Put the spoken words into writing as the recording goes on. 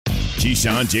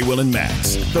Keyshawn, J. Will, and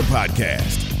Max, the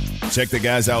podcast. Check the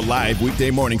guys out live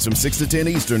weekday mornings from 6 to 10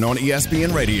 Eastern on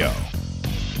ESPN Radio.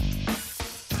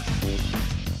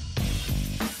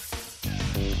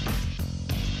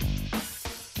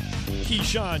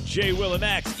 Keyshawn, J. Will, and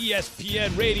Max,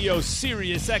 ESPN Radio,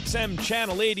 Sirius XM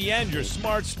Channel 80, and your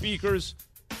smart speakers.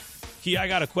 Key, I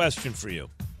got a question for you.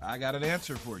 I got an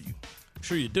answer for you. I'm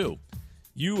sure you do.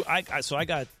 I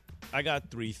got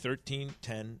 3, 13,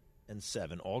 10, and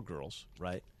 7, all girls,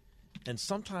 right? And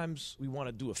sometimes we want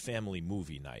to do a family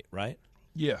movie night, right?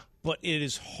 Yeah. But it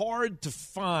is hard to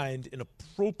find an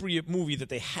appropriate movie that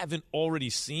they haven't already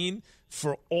seen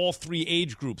for all 3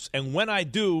 age groups. And when I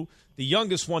do, the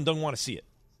youngest one doesn't want to see it,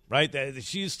 right?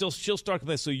 She'll start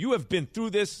complaining. So you have been through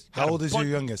this. How old is your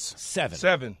youngest? 7.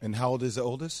 7. And how old is the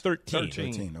oldest? 13.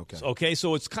 13, okay. Okay,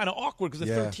 so it's kind of awkward because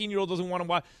the 13-year-old doesn't want to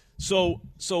watch. So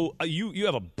you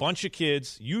have a bunch of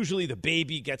kids. Usually the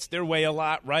baby gets their way a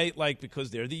lot, right? Like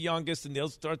because they're the youngest and they'll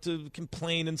start to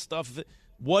complain and stuff.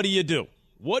 What do you do?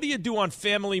 What do you do on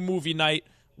family movie night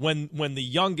when the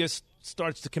youngest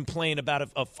starts to complain about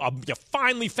you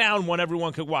finally found one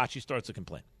everyone could watch? He starts to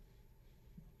complain.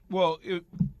 Well,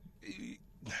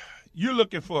 you're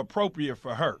looking for appropriate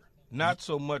for her, not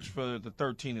so much for the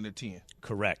 13 and the 10.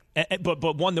 Correct.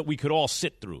 But one that we could all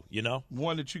sit through, you know?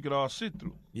 One that you could all sit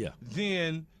through. Yeah.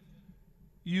 Then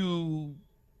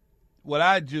what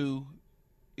I do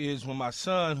is when my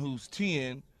son, who's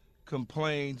 10,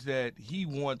 complains that he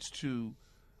wants to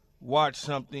watch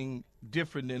something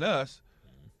different than us,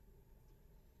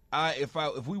 if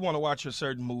we want to watch a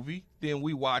certain movie, then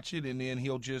we watch it, and then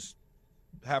he'll just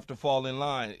have to fall in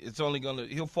line.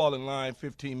 He'll fall in line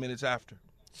 15 minutes after.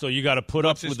 So you got to put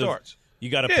up with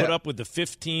put up with the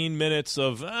 15 minutes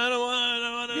of I don't want.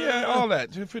 Yeah, all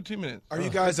that 15 minutes. Are you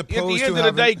guys opposed to at the end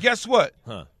of the day? Guess what?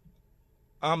 Huh?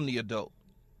 I'm the adult.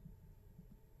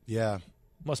 Yeah,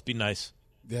 must be nice.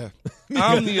 Yeah,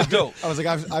 I'm the adult. I was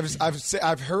like,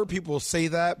 I've heard people say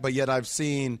that, but yet I've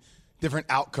seen different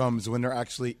outcomes when they're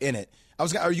actually in it.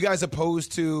 Are you guys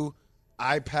opposed to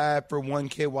iPad for one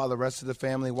kid while the rest of the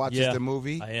family watches the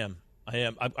movie? I am.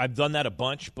 I've done that a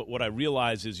bunch, but what I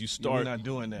realize is you start. You're not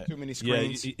doing that. Too many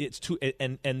screens. Yeah, it's too,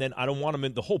 and then I don't want them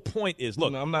in. The whole point is,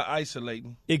 look, I'm not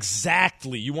isolating.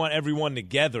 Exactly. You want everyone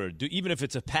together, even if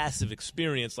it's a passive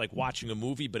experience like watching a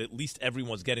movie, but at least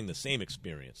everyone's getting the same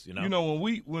experience. You know. You know,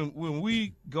 when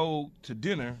we go to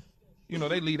dinner,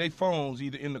 they leave their phones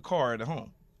either in the car or at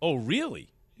home. Oh,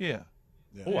 really? Yeah.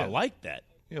 Oh, I like that.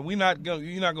 Yeah, you're not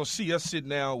gonna see us sit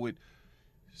down with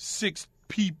 6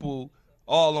 people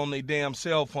all on their damn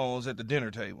cell phones at the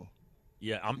dinner table.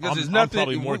 Yeah, I'm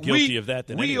probably more guilty of that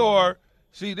than anyone.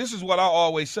 See, this is what I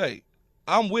always say.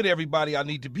 I'm with everybody I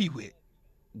need to be with.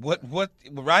 What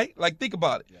right? Like, think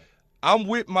about it. Yeah. I'm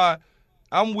with my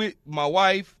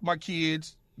wife, my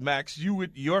kids, Max, you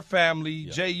with your family,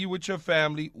 yeah. Jay, you with your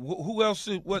family. Who else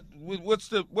what's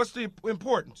the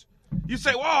importance? You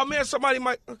say, well, man, somebody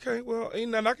might – okay, well,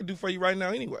 ain't nothing I can do for you right now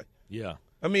anyway. Yeah.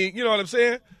 I mean, you know what I'm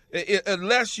saying?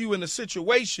 Unless you in a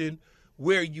situation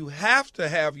where you have to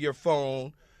have your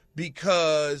phone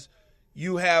because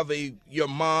you have your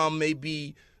mom may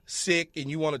be sick and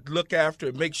you want to look after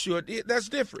and make sure that's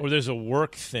different. Or there's a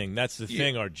work thing. That's the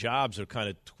thing. Our jobs are kind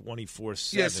of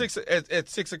 24/7. Yeah, at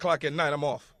 6 o'clock at night, I'm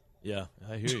off. Yeah,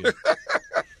 I hear you.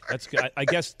 That's good. I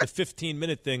guess the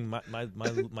 15-minute thing, my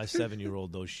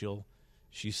 7-year-old, though,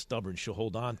 she's stubborn. She'll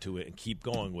hold on to it and keep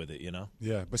going with it, you know?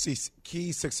 Yeah, but see,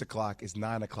 key 6 o'clock is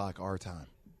 9 o'clock our time.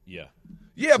 Yeah.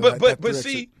 Yeah, so but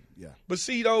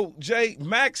see, though, Jay,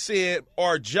 Max said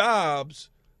our jobs,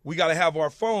 we got to have our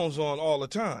phones on all the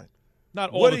time. Not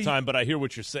all the time, but I hear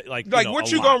what you're saying. Like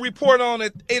what you going to report on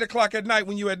at 8 o'clock at night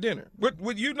when you at dinner?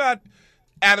 Would you not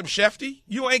Adam Shefty?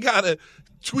 You ain't got to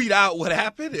tweet out what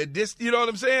happened and this, you know what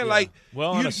I'm saying? Yeah. Like,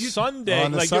 on a Sunday,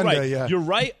 you're right. Yeah. You're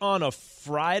right on a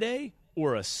Friday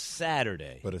or a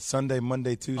Saturday. But a Sunday,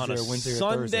 Monday, Tuesday, or Wednesday,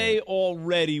 or Thursday. Sunday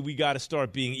already, we got to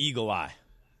start being eagle eye.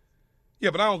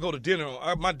 Yeah, but I don't go to dinner.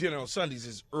 My dinner on Sundays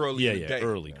is early in the day.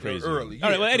 Early, crazy. Early.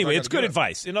 All right, well, anyway, it's good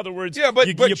advice. In other words, but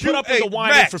you put up with the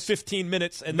whining for 15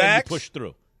 minutes and then you push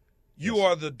through. You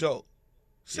are the adult.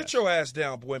 Sit your ass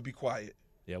down, boy, and be quiet.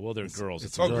 Yeah, well, they're girls.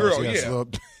 It's girl, yes, yeah.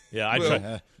 Yeah, I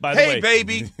try. By the hey, way,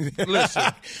 baby, listen.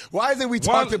 Why is it we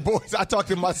talk to boys? I talk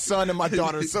to my son and my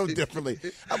daughter so differently.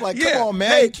 I'm like, come on,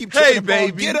 man. Hey, keep tripping,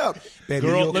 baby. Get up. Baby,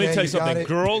 girl, okay? let me tell you got something. it?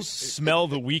 Girls smell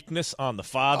the weakness on the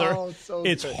father. Oh, so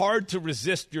it's good. hard to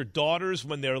resist your daughters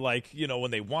when they're like,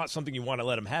 when they want something, you want to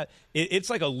let them have. It's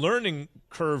like a learning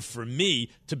curve for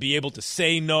me to be able to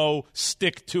say no,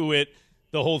 stick to it,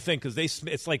 The whole thing, because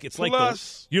it's like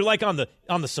Plus, you're like on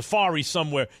the safari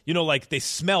somewhere, like they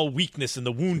smell weakness in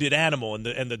the wounded animal, and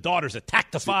the daughters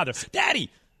attack the father. Daddy.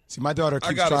 See, my daughter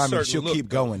keeps trying me. She'll keep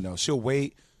going though. She'll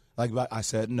wait. Like I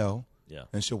said, no. Yeah.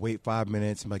 And she'll wait 5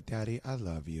 minutes. I'm like, Daddy, I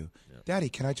love you. Yeah. Daddy,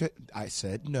 can I just? I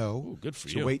said no. Ooh, good for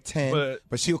you. She'll wait 10,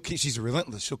 but she's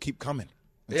relentless. She'll keep coming.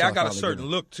 Yeah, I got a certain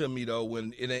look to me, though.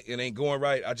 When it ain't going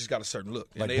right, I just got a certain look.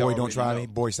 Like, boy, don't try me.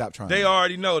 Boy, stop trying. They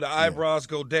already know. The eyebrows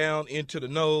go down into the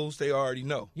nose. They already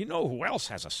know. You know who else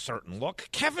has a certain look?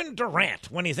 Kevin Durant.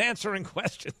 When he's answering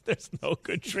questions, there's no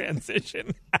good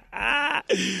transition. I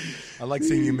like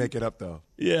seeing you make it up, though.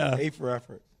 Yeah. A for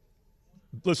effort.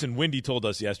 Listen, Wendy told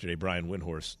us yesterday, Brian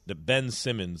Windhorst, that Ben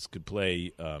Simmons could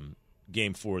play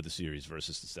Game 4 of the series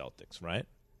versus the Celtics, right?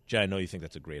 Jay, I know you think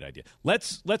that's a great idea.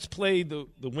 Let's play the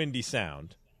windy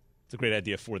sound. It's a great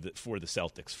idea for the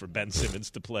Celtics, for Ben Simmons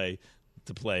to play.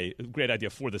 A great idea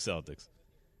for the Celtics.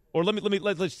 Or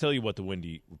let's tell you what the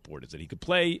windy report is, that he could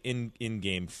play in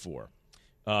Game 4.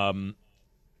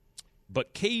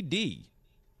 But KD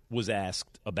was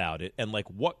asked about it and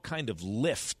what kind of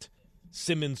lift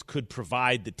Simmons could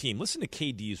provide the team. Listen to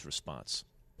KD's response.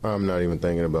 I'm not even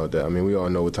thinking about that. I mean, we all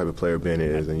know what type of player Ben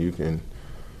is, and you can,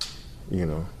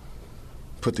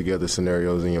 put together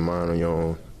scenarios in your mind on your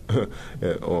own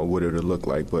or what it'll look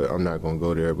like, but I'm not going to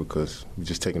go there because we're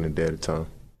just taking it day at a time.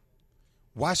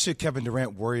 Why should Kevin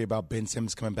Durant worry about Ben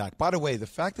Simmons coming back? By the way, the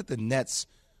fact that the Nets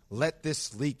let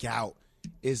this leak out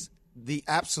is the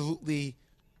absolutely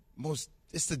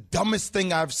it's the dumbest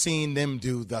thing I've seen them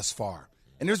do thus far.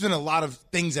 And there's been a lot of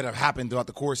things that have happened throughout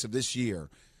the course of this year,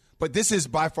 but this is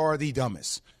by far the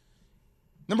dumbest.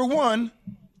 Number one,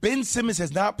 Ben Simmons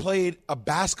has not played a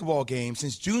basketball game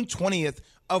since June 20th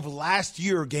of last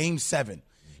year, Game 7.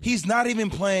 He's not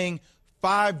even playing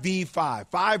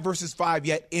 5v5, 5 versus 5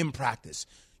 yet in practice.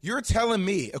 You're telling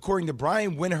me, according to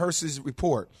Brian Windhorst's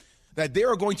report, that they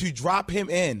are going to drop him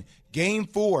in Game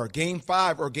 4, Game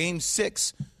 5, or Game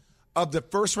 6 of the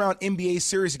first-round NBA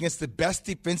series against the best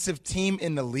defensive team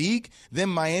in the league, then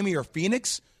Miami or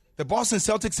Phoenix? The Boston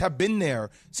Celtics have been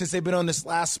there since they've been on this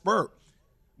last spurt.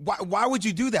 Why would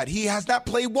you do that? He has not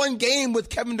played one game with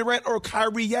Kevin Durant or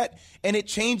Kyrie yet, and it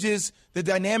changes the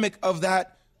dynamic of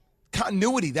that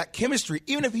continuity, that chemistry,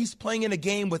 even if he's playing in a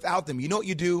game without them. You know what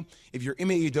you do? If you're Ime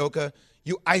Udoka,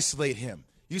 you isolate him.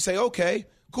 You say, okay,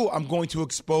 cool, I'm going to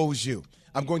expose you.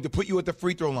 I'm going to put you at the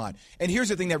free throw line. And here's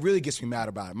the thing that really gets me mad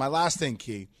about it. My last thing,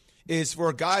 Key, is for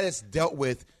a guy that's dealt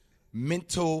with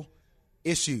mental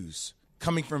issues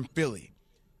coming from Philly,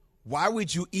 why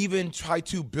would you even try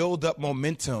to build up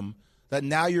momentum that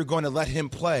now you're going to let him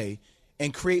play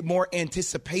and create more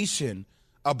anticipation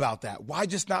about that? Why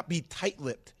just not be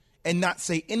tight-lipped and not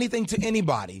say anything to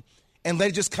anybody and let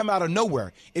it just come out of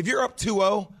nowhere? If you're up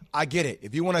 2-0, I get it.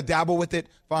 If you want to dabble with it,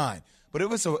 fine. But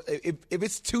if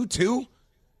it's 2-2,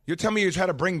 you're telling me you're trying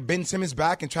to bring Ben Simmons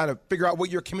back and try to figure out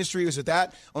what your chemistry is with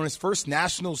that on his first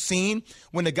national scene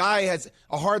when the guy has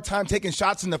a hard time taking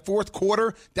shots in the fourth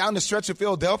quarter down the stretch of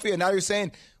Philadelphia, and now you're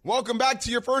saying, welcome back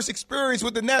to your first experience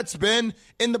with the Nets, Ben,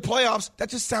 in the playoffs. That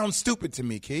just sounds stupid to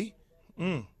me, Key.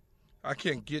 I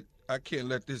can't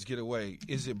let this get away.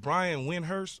 Is it Brian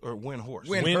Windhorst or Windhorst?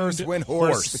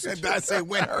 Windhorst. Did I say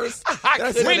Windhorst? Did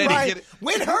I say Brian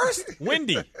Windhorst?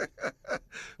 Windy.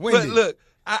 But look,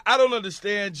 I don't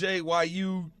understand, Jay, why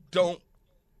you don't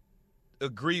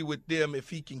agree with them if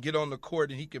he can get on the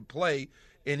court and he can play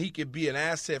and he can be an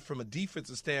asset from a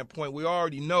defensive standpoint. We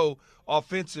already know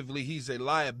offensively he's a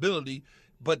liability,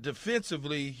 but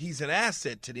defensively he's an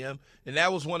asset to them. And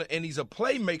that was and he's a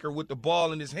playmaker with the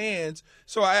ball in his hands.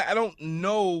 So I don't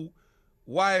know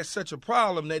why it's such a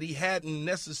problem that he hadn't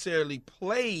necessarily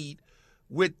played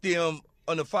with them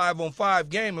on a 5-on-5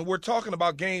 game. And we're talking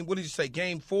about Game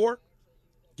 4?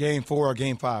 Game 4 or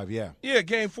Game 5, yeah. Yeah,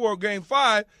 Game 4 or Game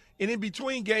 5. And in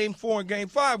between Game 4 and Game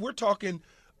 5, we're talking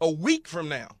a week from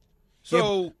now.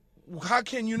 So how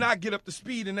can you not get up to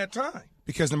speed in that time?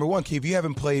 Because, number one, Keith, you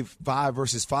haven't played 5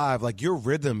 versus 5. Like, your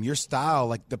rhythm, your style,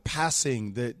 like the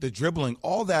passing, the dribbling,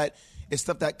 all that is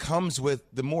stuff that comes with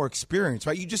the more experience,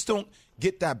 right? You just don't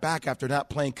get that back after not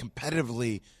playing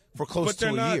competitively for close to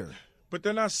a year. But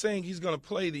they're not saying he's going to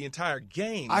play the entire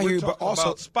game. I hear you, We're but also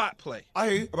about spot play. I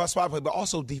hear you about spot play, but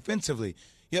also defensively.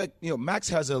 Yeah, Max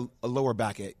has a lower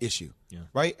back issue,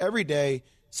 right? Every day,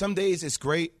 some days it's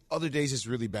great, other days it's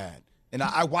really bad. And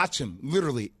I watch him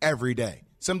literally every day.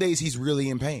 Some days he's really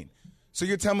in pain. So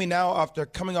you're telling me now after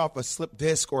coming off a slip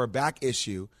disc or a back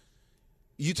issue,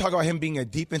 you talk about him being a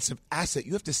defensive asset.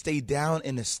 You have to stay down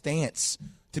in the stance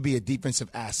to be a defensive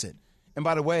asset. And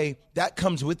by the way, that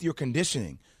comes with your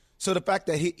conditioning. So the fact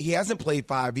that he hasn't played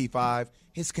 5v5,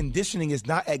 his conditioning is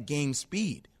not at game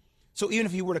speed. So even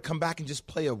if he were to come back and just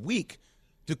play a week,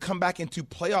 to come back into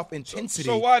playoff intensity.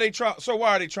 So why are they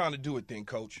trying to do it then,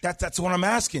 Coach? That's what I'm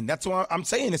asking. That's what I'm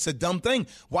saying. It's a dumb thing.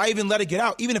 Why even let it get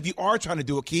out? Even if you are trying to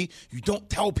do it, Key, you don't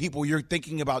tell people you're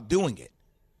thinking about doing it.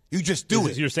 You just do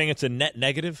it. You're saying it's a net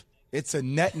negative? It's a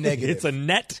net negative. It's a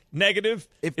net negative?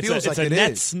 It feels like it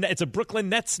is. It's a Brooklyn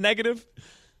Nets negative?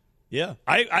 Yeah.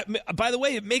 I by the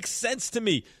way, it makes sense to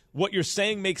me. What you're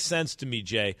saying makes sense to me,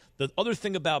 Jay. The other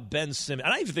thing about Ben Simmons,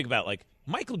 and I even think about, like,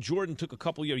 Michael Jordan took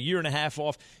a year and a half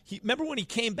off. Remember when he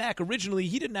came back originally,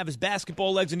 he didn't have his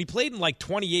basketball legs, and he played in like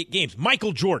 28 games.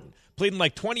 Michael Jordan played in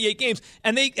like 28 games,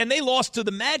 and they lost to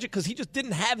the Magic because he just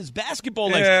didn't have his basketball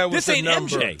legs. Yeah, this ain't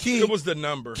number. MJ. Key, it was the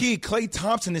number. Key, Klay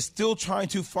Thompson is still trying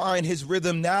to find his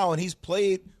rhythm now, and he's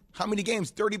played how many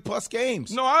games? 30-plus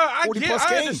games. No, I 40-plus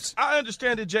games. I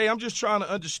understand it, Jay. I'm just trying to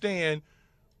understand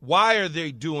why are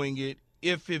they doing it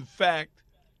if, in fact,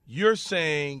 you're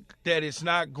saying that it's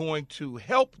not going to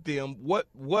help them. What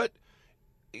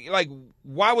like,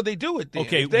 why would they do it then?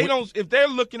 Okay, if they're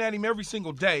looking at him every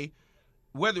single day,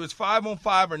 whether it's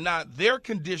 5-on-5 or not, they're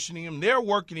conditioning him, they're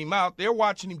working him out, they're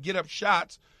watching him get up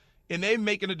shots, and they're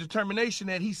making a determination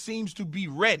that he seems to be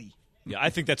ready. Yeah,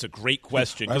 I think that's a great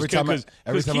question. Every time Because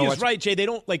I Key watch- is right, Jay. They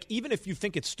don't, like, even if you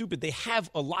think it's stupid, they have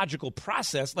a logical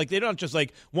process. Like, they don't just,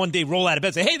 like, one day roll out of bed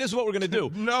and say, hey, this is what we're going to do.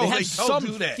 No, they have they don't some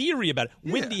do that. theory about it.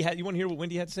 Yeah. You want to hear what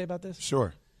Wendy had to say about this?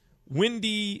 Sure.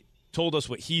 Wendy told us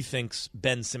what he thinks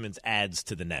Ben Simmons adds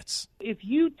to the Nets. If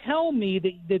you tell me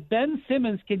that Ben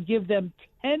Simmons can give them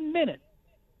 10 minutes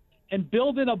and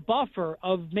build in a buffer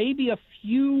of maybe a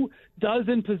few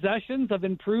dozen possessions of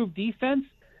improved defense,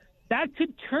 that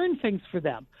could turn things for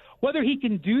them. Whether he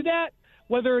can do that,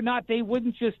 whether or not they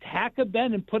wouldn't just hack a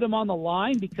Ben and put him on the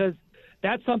line, because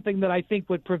that's something that I think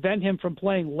would prevent him from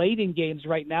playing late in games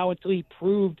right now until he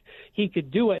proved he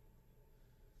could do it.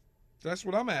 That's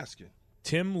what I'm asking.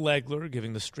 Tim Legler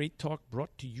giving the Straight Talk,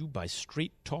 brought to you by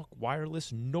Straight Talk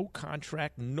Wireless. No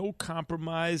contract, no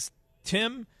compromise.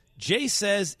 Tim, Jay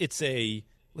says it's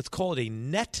let's call it a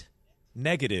net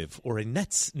negative or a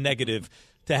Nets negative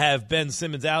to have Ben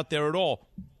Simmons out there at all.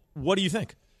 What do you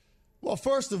think? Well,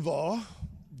 first of all,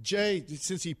 Jay,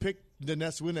 since he picked the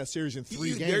Nets to win that series in 3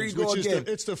 games, there you go again.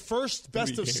 It's the first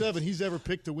best of 7 he's ever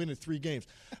picked to win in 3 games.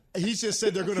 He just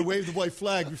said they're going to wave the white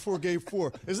flag before Game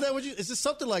 4. Isn't that what is this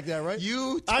something like that, right?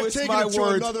 You I've twist taken my it to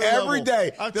words another every level.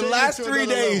 day. I've The taken last it to 3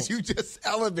 another days, level. you just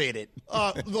elevated.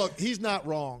 Look, he's not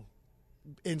wrong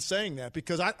in saying that,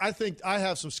 because I think I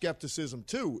have some skepticism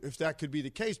too, if that could be the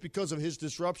case, because of his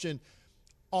disruption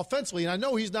offensively. And I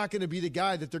know he's not going to be the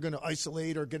guy that they're going to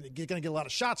isolate or going to get a lot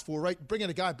of shots for, right? Bringing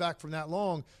a guy back from that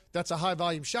long, that's a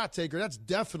high-volume shot taker. That's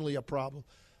definitely a problem.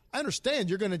 I understand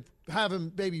you're going to have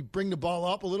him maybe bring the ball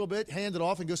up a little bit, hand it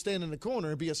off, and go stand in the corner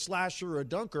and be a slasher or a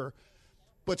dunker.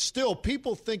 But still,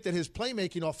 people think that his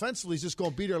playmaking offensively is just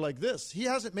going to be there like this. He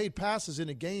hasn't made passes in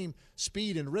a game,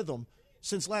 speed and rhythm,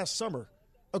 since last summer.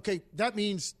 Okay, that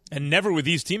means – And never with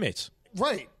these teammates.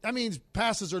 Right. That means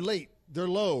passes are late. They're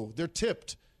low. They're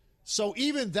tipped. So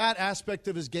even that aspect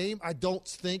of his game, I don't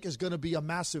think is going to be a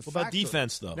massive factor. What about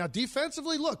defense, though? Now,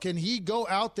 defensively, look, can he go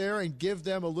out there and give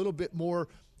them a little bit more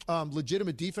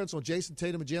legitimate defense on Jason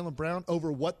Tatum and Jaylen Brown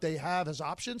over what they have as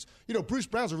options? You know, Bruce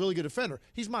Brown's a really good defender.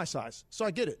 He's my size, so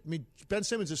I get it. I mean, Ben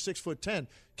Simmons is 6'10".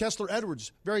 Kessler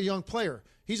Edwards, very young player.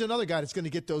 He's another guy that's going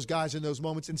to get those guys in those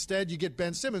moments. Instead, you get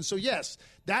Ben Simmons. So, yes,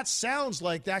 that sounds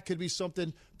like that could be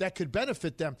something that could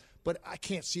benefit them. But I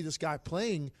can't see this guy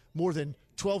playing more than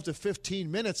 12 to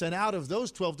 15 minutes. And out of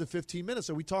those 12 to 15 minutes,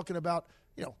 are we talking about,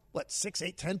 6,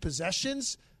 8, 10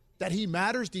 possessions that he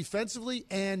matters defensively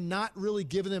and not really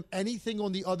giving them anything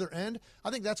on the other end?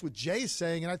 I think that's what Jay is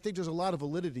saying, and I think there's a lot of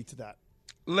validity to that.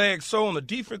 Leg, so on the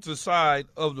defensive side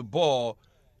of the ball,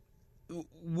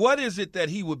 what is it that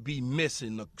he would be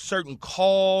missing? Certain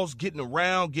calls, getting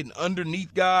around, getting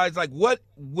underneath guys? Like, what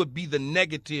would be the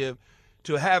negative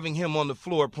to having him on the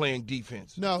floor playing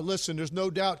defense? No, listen, there's no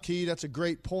doubt, Key, that's a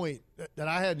great point that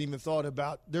I hadn't even thought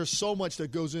about. There's so much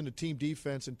that goes into team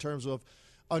defense in terms of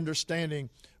understanding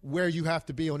where you have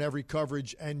to be on every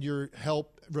coverage and your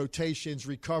help, rotations,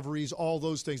 recoveries, all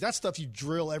those things. That's stuff you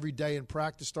drill every day in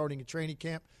practice starting at training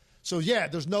camp. So, yeah,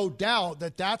 there's no doubt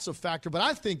that that's a factor. But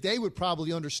I think they would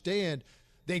probably understand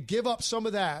they'd give up some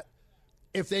of that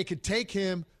if they could take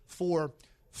him for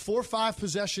 4 or 5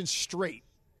 possessions straight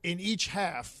in each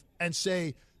half and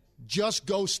say, Just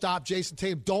go stop Jason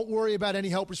Tatum. Don't worry about any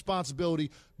help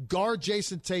responsibility. Guard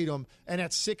Jason Tatum, and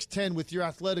at 6'10", with your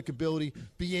athletic ability,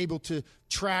 be able to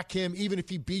track him. Even if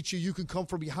he beats you, you can come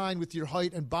from behind with your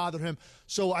height and bother him.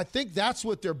 So I think that's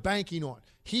what they're banking on.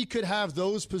 He could have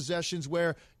those possessions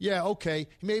where, yeah, okay,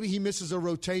 maybe he misses a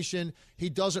rotation. He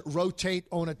doesn't rotate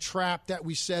on a trap that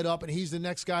we set up, and he's the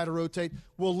next guy to rotate.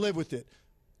 We'll live with it.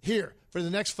 Here, for the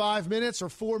next 5 minutes or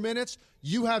 4 minutes,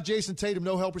 you have Jason Tatum,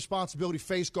 no help responsibility,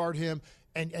 face guard him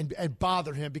and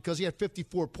bother him, because he had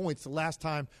 54 points the last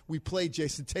time we played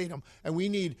Jason Tatum, and we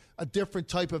need a different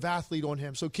type of athlete on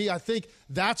him. So, Key, I think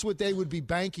that's what they would be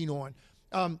banking on.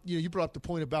 You brought up the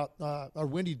point about, or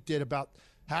Wendy did, about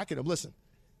hacking him. Listen,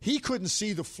 he couldn't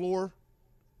see the floor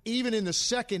even in the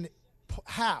second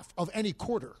half of any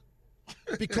quarter,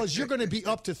 because you're going to be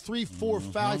up to 3, 4,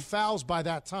 5 fouls by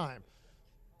that time.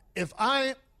 If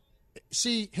I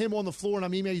see him on the floor and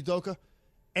I'm Ime Udoka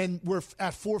and we're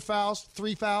at 4 fouls,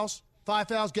 3 fouls, 5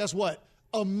 fouls, guess what?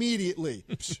 Immediately.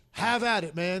 Have at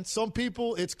it, man. Some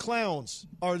people, it's clowns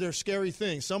are their scary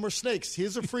things. Some are snakes.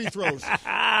 Here's the free throws. All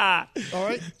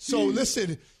right? So,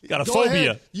 listen. Got a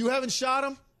phobia. Ahead. You haven't shot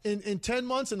him in 10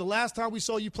 months, and the last time we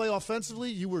saw you play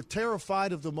offensively, you were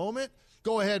terrified of the moment.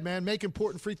 Go ahead, man. Make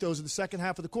important free throws in the second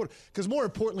half of the quarter. Because more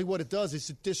importantly, what it does is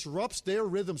it disrupts their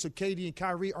rhythm, so KD and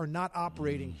Kyrie are not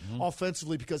operating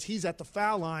offensively because he's at the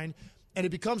foul line, and it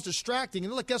becomes distracting.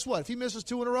 And look, guess what? If he misses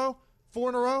 2 in a row, 4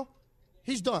 in a row,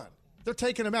 he's done. They're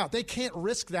taking him out. They can't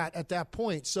risk that at that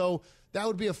point. So that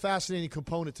would be a fascinating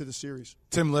component to the series.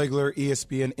 Tim Legler,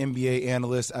 ESPN NBA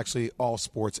analyst, actually all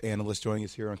sports analyst, joining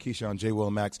us here on Keyshawn, J. Will,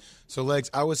 and Max. So, Legs,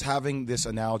 I was having this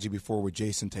analogy before with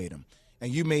Jason Tatum.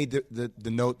 And you made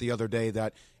the note the other day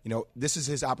that, this is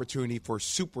his opportunity for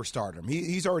superstardom.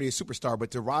 He's already a superstar, but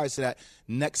to rise to that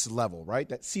next level, right?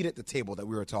 That seat at the table that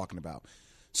we were talking about.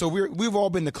 So we've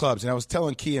all been to clubs, and I was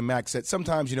telling Key and Max that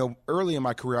sometimes, early in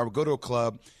my career, I would go to a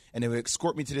club, and they would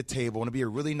escort me to the table, and it'd be a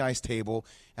really nice table,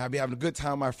 and I'd be having a good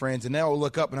time with my friends, and then I would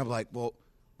look up, and I'd be like, well,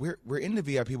 we're in the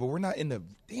VIP, but we're not in the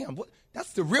what?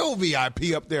 That's the real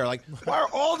VIP up there. Like, why are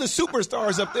all the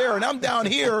superstars up there and I'm down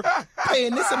here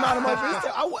paying this amount of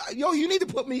money? You need to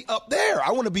put me up there.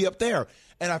 I want to be up there.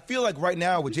 And I feel like right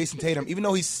now with Jason Tatum, even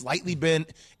though he's slightly been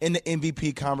in the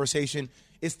MVP conversation,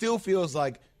 it still feels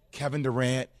like Kevin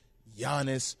Durant,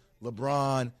 Giannis,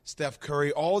 LeBron, Steph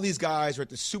Curry, all these guys are at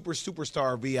the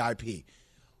superstar VIP.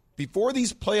 Before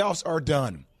these playoffs are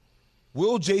done,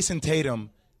 will Jason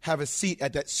Tatum have a seat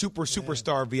at that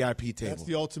superstar VIP table? That's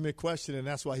the ultimate question, and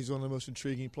that's why he's one of the most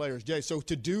intriguing players. Jay, so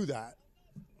to do that,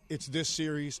 it's this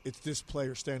series, it's this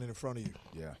player standing in front of you.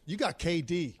 Yeah. You got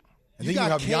KD. And then you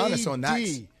have Giannis on that.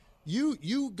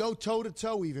 You go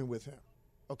toe-to-toe even with him,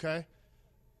 okay?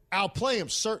 I'll play him,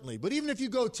 certainly, but even if you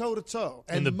go toe-to-toe.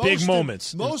 In the big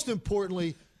moments. Most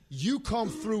importantly, you come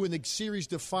through in the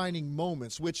series-defining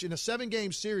moments, which in a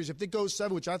 7-game series, if it goes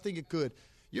 7, which I think it could,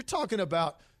 you're talking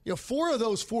about – 4 of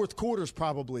those fourth quarters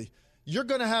probably, you're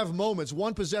going to have moments,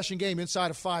 1 possession game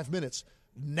inside of 5 minutes.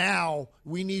 Now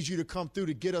we need you to come through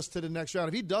to get us to the next round.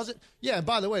 If he does it, yeah, and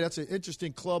by the way, that's an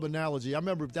interesting club analogy. I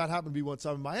remember that happened to me one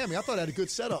time in Miami. I thought I had a good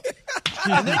setup.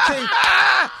 And they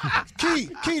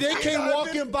came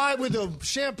walking by with a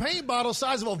champagne bottle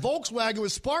size of a Volkswagen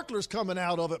with sparklers coming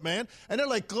out of it, man. And they're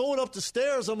like going up the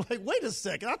stairs. I'm like, wait a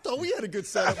second. I thought we had a good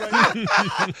setup right here.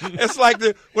 It's like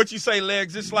what you say,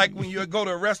 Legs. It's like when you go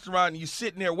to a restaurant and you're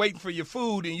sitting there waiting for your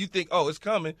food and you think, oh, it's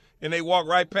coming, and they walk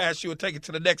right past you and take it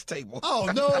to the next table.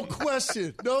 Oh, no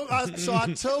question. So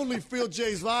I totally feel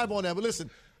Jay's vibe on that. But listen,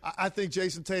 I think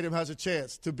Jason Tatum has a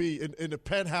chance to be in the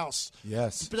penthouse.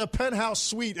 Yes. The penthouse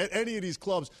suite at any of these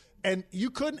clubs. And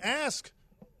you couldn't ask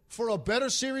for a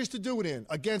better series to do it in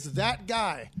against that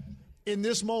guy in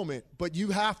this moment. But you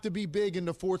have to be big in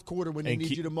the fourth quarter when they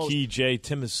need you the most. Jay,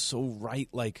 Tim is so right.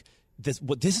 Like, this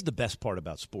is the best part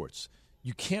about sports.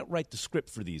 You can't write the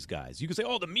script for these guys. You can say,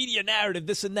 oh, the media narrative,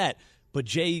 this and that. But,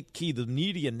 Jay, Key, the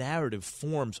media narrative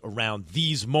forms around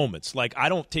these moments. Like, I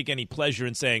don't take any pleasure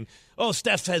in saying, oh,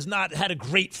 Steph has not had a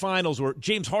great finals or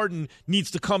James Harden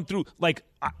needs to come through. Like,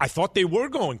 I thought they were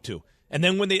going to. And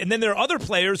then then there are other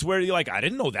players where you're like, I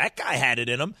didn't know that guy had it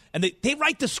in him. And they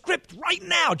write the script right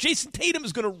now. Jason Tatum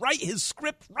is going to write his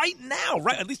script right now,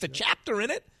 right? At least a chapter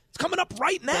in it. It's coming up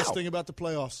right now. Best thing about the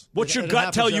playoffs. What's your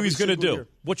gut tell you he's going to do?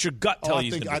 What's your gut tell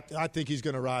you he's going to do? I think he's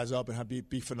going to rise up and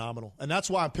be phenomenal. And that's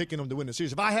why I'm picking him to win the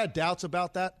series. If I had doubts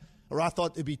about that, or I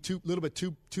thought it'd be a little bit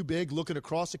too big looking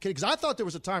across the kid, because I thought there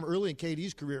was a time early in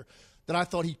KD's career that I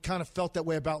thought he kind of felt that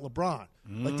way about LeBron.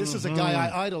 Like, this is a guy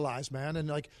I idolize, man. And,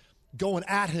 like, going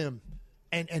at him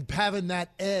and having that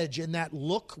edge and that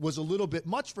look was a little bit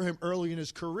much for him early in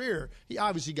his career. He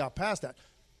obviously got past that.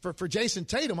 for Jason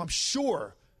Tatum, I'm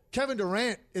sure Kevin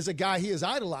Durant is a guy he has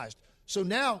idolized. So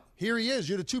now, here he is.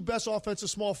 You're the two best offensive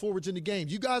small forwards in the game.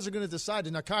 You guys are going to decide.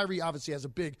 And now, Kyrie obviously has a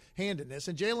big hand in this,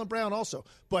 and Jaylen Brown also.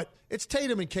 But it's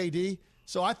Tatum and KD,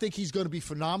 so I think he's going to be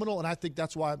phenomenal, and I think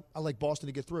that's why I like Boston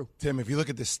to get through. Tim, if you look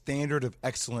at the standard of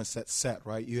excellence that's set,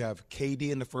 right, you have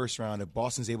KD in the first round. If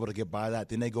Boston's able to get by that,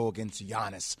 then they go against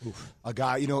Giannis, a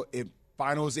guy, if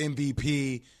finals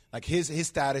MVP, like his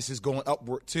status is going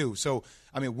upward too. So,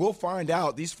 I mean, we'll find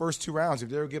out these first two rounds. If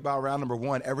they get by round number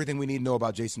one, everything we need to know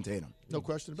about Jason Tatum. No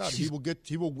question about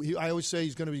it. I always say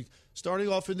he's going to be starting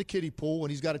off in the kiddie pool,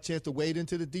 and he's got a chance to wade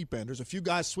into the deep end. There's a few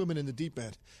guys swimming in the deep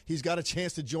end. He's got a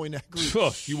chance to join that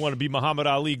group. You want to be Muhammad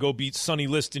Ali, go beat Sonny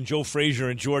Liston, Joe Frazier,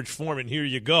 and George Foreman. Here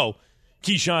you go.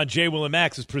 Keyshawn, J. Will, and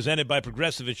Max is presented by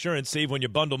Progressive Insurance. Save when you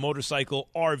bundle motorcycle,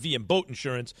 RV, and boat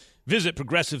insurance. Visit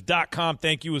Progressive.com.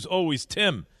 Thank you, as always,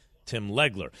 Tim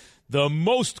Legler. The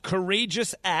most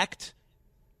courageous act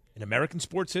in American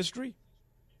sports history?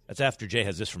 That's after Jay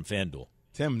has this from FanDuel.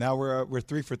 Tim, now we're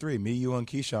 3 for 3. Me, you, and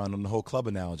Keyshawn on the whole club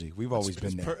analogy. We've always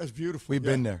been there. It's beautiful. We've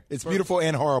been there. It's beautiful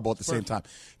and horrible at the same time.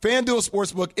 FanDuel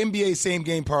Sportsbook NBA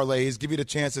same-game parlays give you the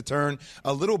chance to turn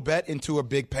a little bet into a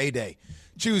big payday.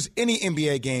 Choose any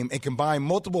NBA game and combine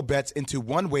multiple bets into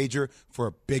one wager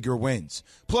for bigger wins.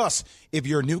 Plus, if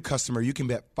you're a new customer, you can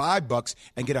bet $5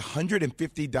 and get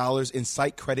 $150 in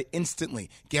site credit instantly,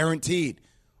 guaranteed.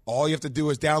 All you have to do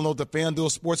is download the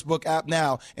FanDuel Sportsbook app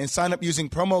now and sign up using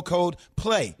promo code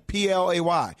PLAY,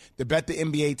 P-L-A-Y, to bet the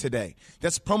NBA today.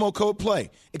 That's promo code PLAY,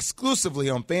 exclusively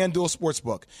on FanDuel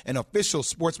Sportsbook, an official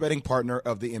sports betting partner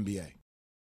of the NBA.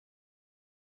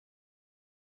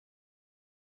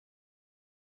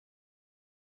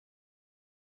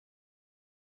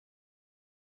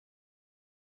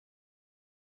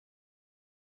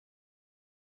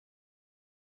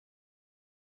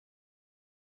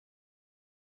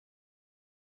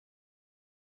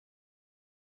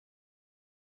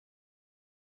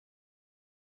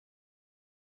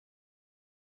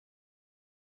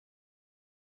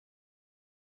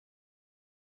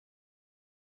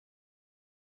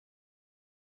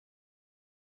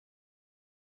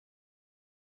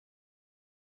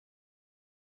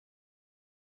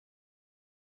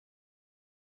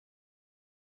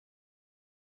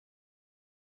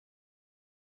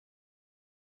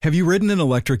 Have you ridden an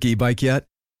electric e-bike yet?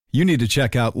 You need to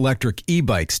check out Lectric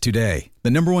E-Bikes today,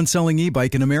 the #1 selling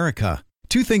e-bike in America.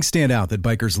 Two things stand out that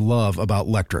bikers love about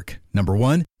Lectric. Number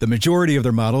one, the majority of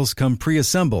their models come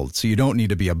pre-assembled, so you don't need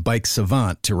to be a bike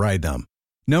savant to ride them.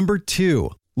 Number two,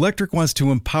 Lectric wants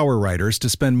to empower riders to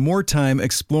spend more time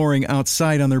exploring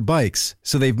outside on their bikes,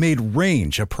 so they've made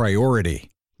range a priority.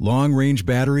 Long-range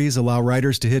batteries allow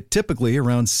riders to hit typically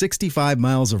around 65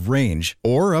 miles of range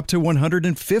or up to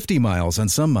 150 miles on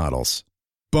some models.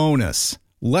 Bonus,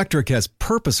 Lectric has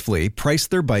purposefully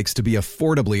priced their bikes to be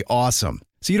affordably awesome,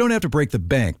 so you don't have to break the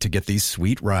bank to get these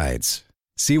sweet rides.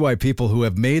 See why people who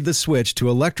have made the switch to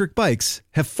electric bikes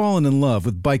have fallen in love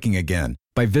with biking again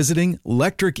by visiting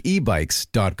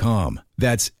lectricebikes.com.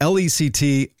 That's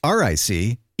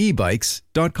LECTRIC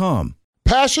ebikes.com.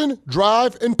 Passion,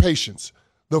 drive, and patience.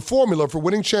 The formula for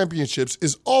winning championships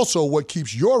is also what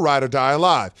keeps your ride or die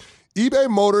alive. eBay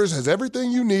Motors has everything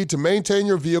you need to maintain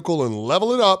your vehicle and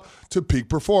level it up to peak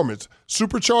performance.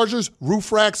 Superchargers,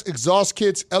 roof racks, exhaust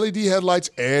kits, LED headlights,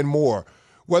 and more.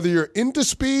 Whether you're into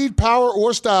speed, power,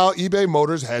 or style, eBay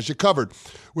Motors has you covered.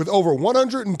 With over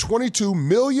 122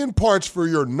 million parts for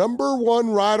your number one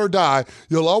ride or die,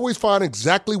 you'll always find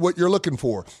exactly what you're looking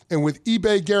for. And with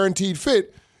eBay Guaranteed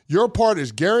Fit, your part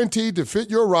is guaranteed to fit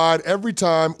your ride every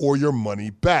time or your money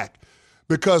back.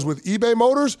 Because with eBay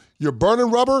Motors, you're burning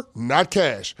rubber, not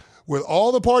cash. With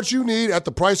all the parts you need at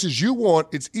the prices you want,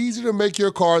 it's easy to make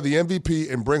your car the MVP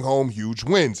and bring home huge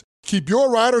wins. Keep your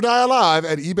ride or die alive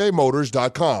at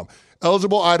ebaymotors.com.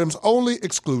 Eligible items only.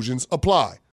 Exclusions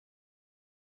apply.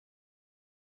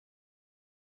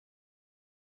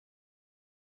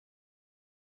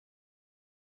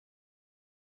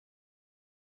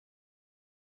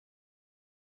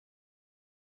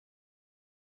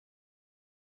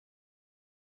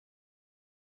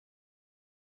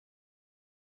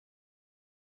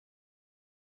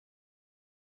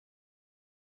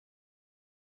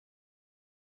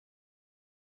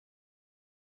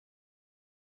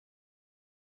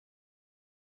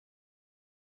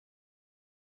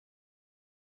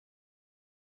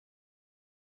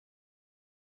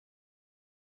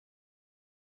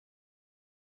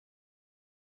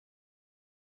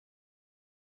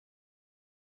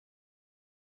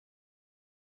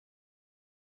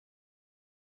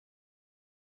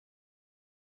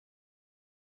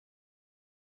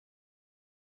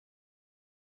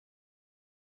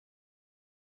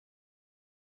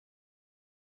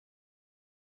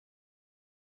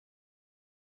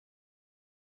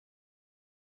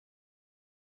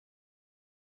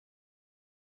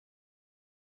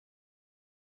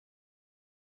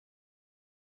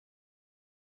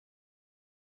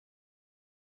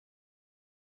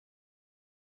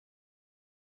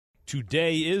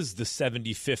 Today is the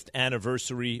 75th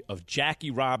anniversary of Jackie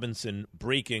Robinson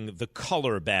breaking the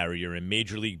color barrier in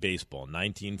Major League Baseball,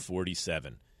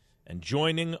 1947. And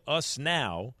joining us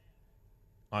now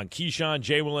on Keyshawn,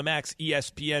 J. Will, and Max,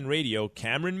 ESPN Radio,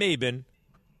 Cameron Maben,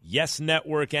 Yes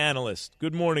Network analyst.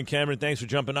 Good morning, Cameron. Thanks for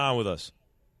jumping on with us.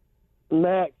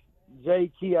 Max, J.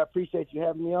 Key, I appreciate you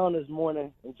having me on this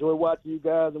morning. Enjoy watching you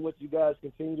guys and what you guys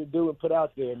continue to do and put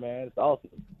out there, man. It's awesome.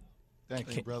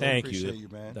 Thank you, brother. Thank appreciate you. you,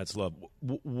 man. That's love.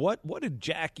 What did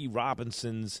Jackie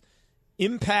Robinson's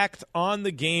impact on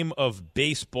the game of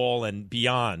baseball and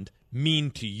beyond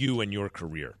mean to you and your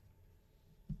career?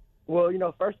 Well,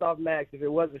 first off, Max, if it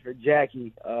wasn't for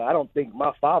Jackie, I don't think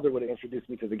my father would have introduced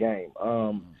me to the game.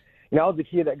 I was a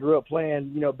kid that grew up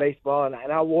playing, baseball, and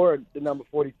I wore the number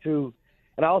 42,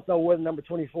 and I also wore the number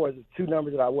 24. It's the two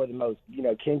numbers that I wore the most.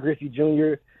 Ken Griffey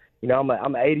Jr., I'm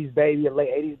an 80s baby, a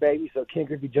late 80s baby, so Ken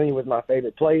Griffey Jr. was my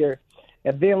favorite player.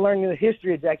 And then learning the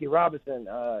history of Jackie Robinson,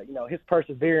 his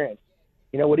perseverance.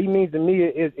 What he means to me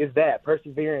is that,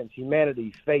 perseverance,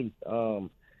 humanity, faith,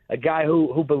 a guy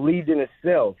who believed in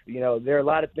himself. There are a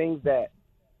lot of things that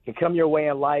can come your way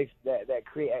in life that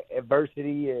create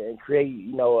adversity and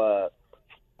create,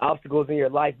 obstacles in your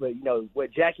life. But,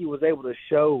 what Jackie was able to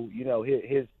show,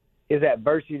 his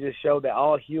adversity to show that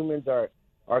all humans are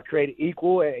created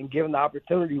equal, and given the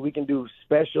opportunity, we can do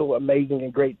special, amazing,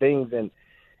 and great things. And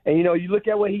you look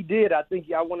at what he did. I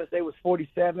think I want to say it was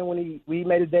 47 when he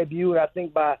made his debut, and I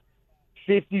think by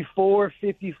 54,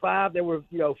 55, there were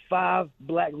 5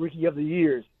 Black Rookie of the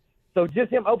Years. So just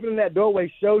him opening that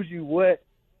doorway shows you what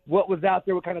was out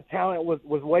there, what kind of talent was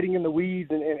waiting in the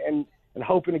weeds, and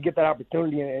hoping to get that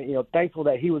opportunity. And thankful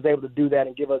that he was able to do that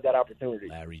and give us that opportunity.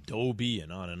 Larry Doby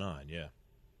and on, yeah.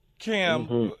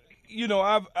 Cam.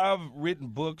 I've written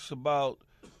books about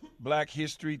Black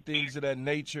history, things of that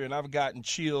nature, and I've gotten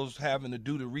chills having to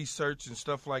do the research and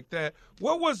stuff like that.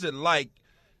 What was it like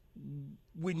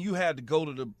when you had to go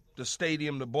to the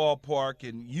stadium, the ballpark,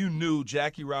 and you knew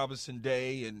Jackie Robinson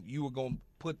Day and you were going to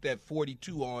put that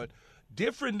 42 on?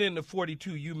 Different than the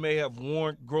 42 you may have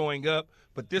worn growing up,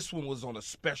 but this one was on a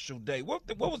special day. What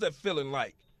was that feeling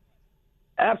like?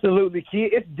 Absolutely, Key.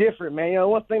 It's different, man.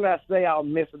 One thing that I say I'll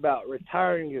miss about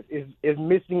retiring is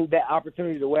missing that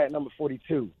opportunity to wear number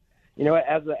 42.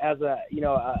 As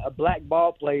a Black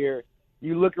ball player,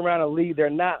 you look around the league, there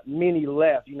are not many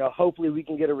left. Hopefully we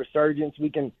can get a resurgence. We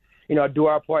can, do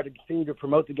our part to continue to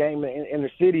promote the game in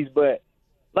the cities. But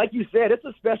like you said, it's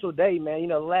a special day, man.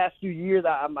 The last few years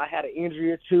I had an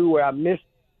injury or two where I missed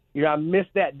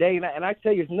that day, and I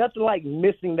tell you, it's nothing like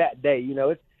missing that day.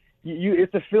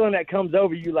 It's a feeling that comes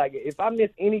over you. Like, if I miss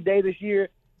any day this year,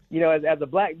 as a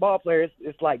Black ball player,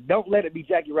 it's like, don't let it be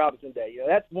Jackie Robinson Day.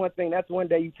 That's one thing. That's one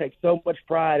day you take so much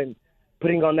pride in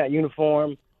putting on that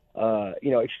uniform.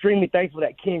 Extremely thankful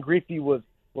that Ken Griffey was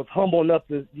humble enough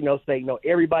to, say,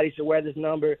 everybody should wear this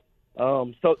number.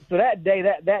 So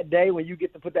that day when you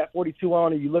get to put that 42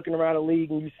 on and you're looking around the league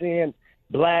and you're seeing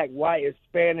Black, white,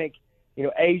 Hispanic,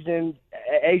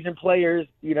 Asian players,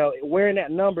 wearing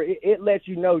that number, it lets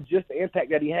you know just the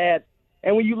impact that he had.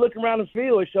 And when you look around the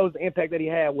field, it shows the impact that he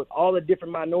had with all the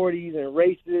different minorities and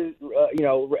races,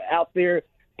 out there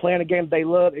playing the game they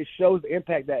love. It shows the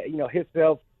impact that,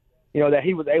 himself, that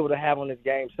he was able to have on this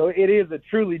game. So it is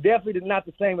definitely not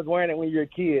the same as wearing it when you're a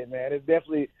kid, man. It's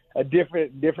definitely a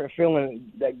different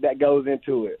feeling that goes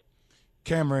into it.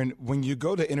 Cameron, when you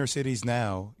go to inner cities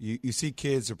now, you see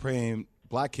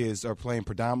Black kids are playing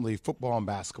predominantly football and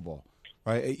basketball,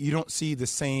 right? You don't see the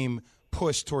same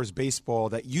push towards baseball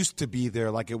that used to be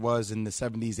there like it was in the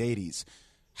 70s, 80s.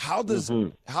 How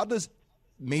does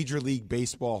Major League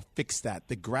Baseball fix that?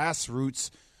 The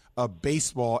grassroots of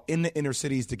baseball in the inner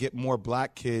cities to get more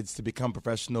Black kids to become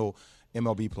professional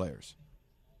MLB players?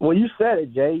 Well, you said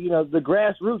it, Jay. The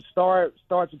grassroots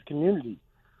starts with community.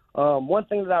 One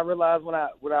thing that I realized when I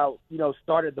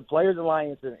started the Players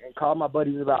Alliance and called my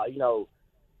buddies about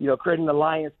creating an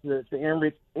alliance to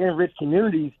enrich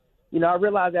communities. I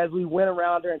realized as we went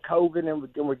around during COVID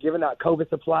and we're giving out COVID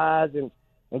supplies and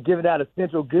giving out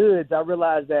essential goods, I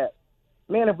realized that,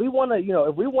 man, if we want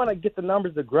to get the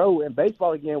numbers to grow in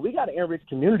baseball again, we got to enrich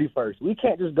community first. We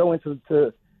can't just go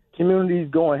into communities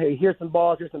going, hey, here's some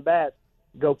balls, here's some bats,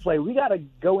 go play. We got to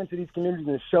go into these communities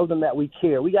and show them that we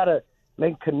care. We got to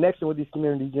make a connection with these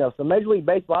communities. So Major League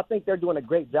Baseball, I think they're doing a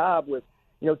great job with,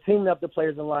 teaming up the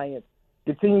Players Alliance,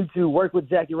 continue to work with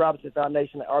Jackie Robinson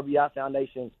Foundation, the RBI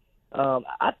Foundation.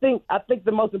 I think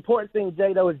the most important thing,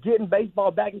 Jay, though, is getting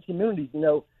baseball back in communities.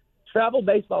 Travel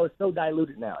baseball is so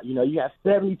diluted now. You have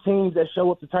 70 teams that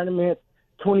show up to tournaments.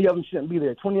 20 of them shouldn't be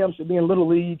there. 20 of them should be in Little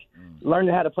League,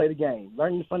 learning how to play the game,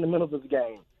 learning the fundamentals of the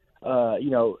game.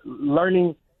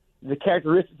 learning the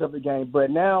characteristics of the game.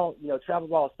 But now, travel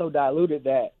ball is so diluted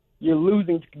that you're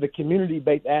losing the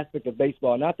community-based aspect of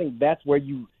baseball. And I think that's where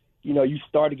you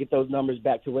start to get those numbers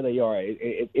back to where they are,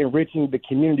 enriching the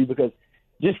community, because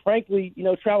just frankly,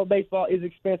 travel baseball is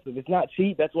expensive. It's not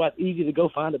cheap. That's why it's easy to go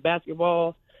find a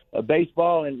basketball, a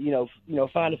baseball, and,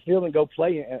 find a field and go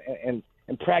play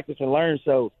and practice and learn.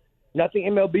 So I think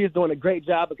MLB is doing a great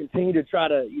job of continuing to try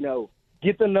to,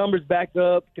 get the numbers back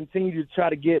up, continue to try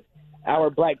to get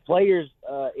our black players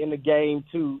in the game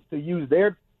to use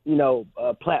their,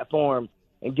 platform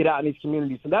and get out in these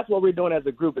communities. So that's what we're doing as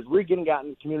a group, is we're getting out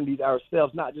in the communities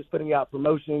ourselves, not just putting out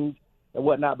promotions and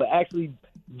whatnot, but actually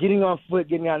getting on foot,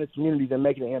 getting out in the communities and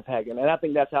making an impact. And I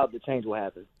think that's how the change will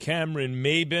happen. Cameron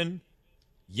Maben,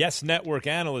 Yes Network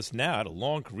analyst now, had a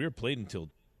long career, played until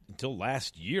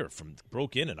last year,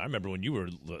 broke in. And I remember when you were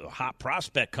a hot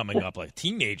prospect coming up, like a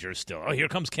teenager still. Oh, here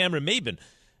comes Cameron Maben.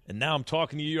 And now I'm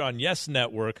talking to you on Yes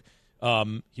Network, here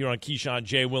on Keyshawn,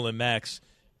 J. Will, and Max.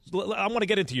 I want to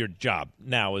get into your job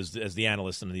now as the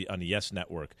analyst on the Yes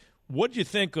Network. What do you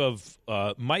think of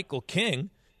Michael King?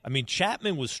 I mean,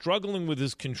 Chapman was struggling with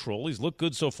his control. He's looked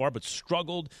good so far, but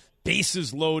struggled.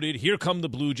 Bases loaded. Here come the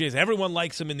Blue Jays. Everyone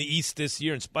likes him in the East this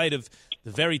year in spite of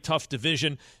the very tough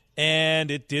division. And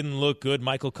it didn't look good.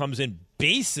 Michael comes in,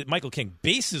 Michael King,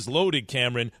 bases loaded,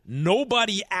 Cameron.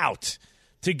 Nobody out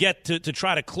to get to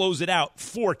try to close it out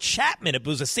for Chapman. It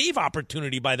was a save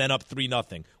opportunity by then, up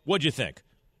 3-0. What'd you think?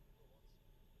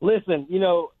 Listen,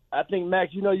 I think,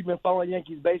 Max, you've been following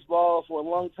Yankees baseball for a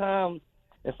long time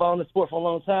and following the sport for a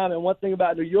long time. And one thing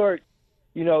about New York,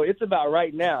 it's about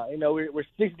right now. We're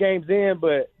 6 games in,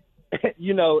 but,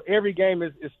 every game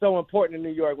is so important in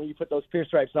New York when you put those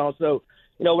pinstripes on. So,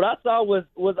 what I saw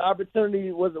was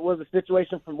opportunity, was a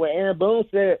situation from where Aaron Boone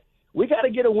said, we got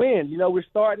to get a win. We're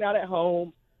starting out at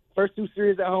home. First 2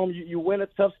 series at home, you win a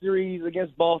tough series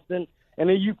against Boston, and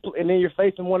then you're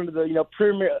facing one of the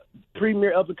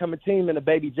premier up and coming team in the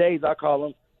Baby Jays, I call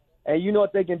them, and you know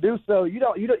what they can do. So you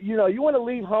want to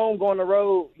leave home, go on the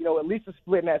road, at least a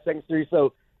split in that second series.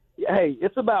 So hey,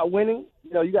 it's about winning.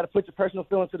 You got to put your personal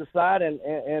feelings to the side,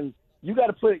 and you got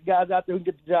to put guys out there who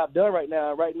can get the job done right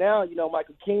now. Right now,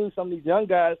 Michael King, some of these young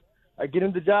guys are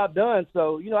getting the job done.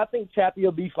 So, I think Chappie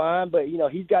will be fine, but,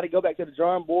 he's got to go back to the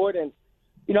drawing board. And,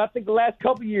 I think the last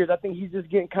couple of years, I think he's just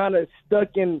getting kind of stuck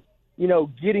in,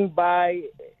 getting by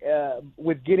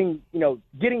getting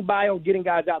by on getting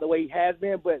guys out the way he has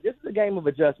been. But this is a game of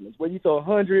adjustments. Whether you throw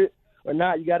 100 or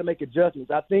not, you got to make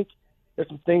adjustments. I think there's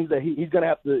some things that he's going to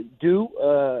have to do,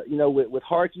 with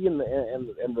Harkey and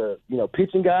the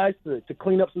pitching guys to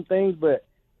clean up some things. But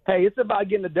hey, it's about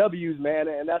getting the W's, man,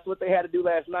 and that's what they had to do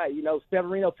last night.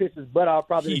 Severino pitched his butt off,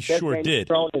 probably he the best sure game did. he's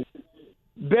thrown in,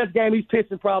 best game he's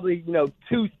pitched in probably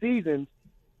 2 seasons.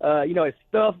 His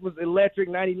stuff was electric.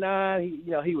 99.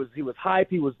 He was hype.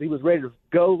 He was ready to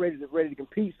go, ready to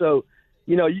compete. So,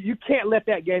 you can't let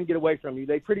that game get away from you.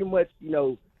 They pretty much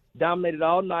dominated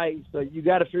all night. So you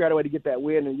got to figure out a way to get that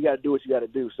win, and you got to do what you got to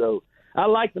do. So I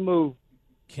like the move.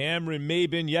 Cameron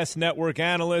Maben, Yes Network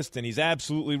analyst, and he's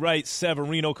absolutely right.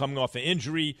 Severino coming off an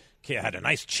injury. Had a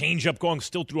nice changeup going,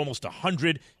 still threw almost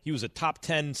 100. He was a top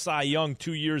 10 Cy Young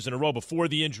 2 years in a row before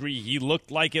the injury. He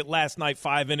looked like it last night,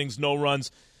 5 innings, no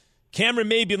runs. Cameron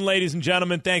Maben, ladies and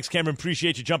gentlemen. Thanks, Cameron.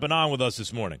 Appreciate you jumping on with us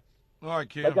this morning. All right,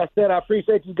 Cam. Like I said, I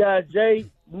appreciate you guys.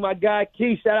 Jay, my guy,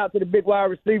 Key, shout out to the big wide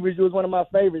receivers. You was one of my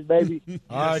favorites, baby.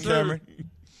 All right, Cameron.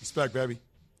 Respect, baby.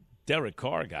 Derek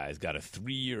Carr, guys, got a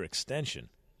 3-year extension.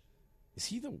 Is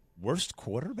he the worst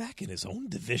quarterback in his own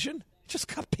division? He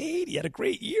just got paid. He had a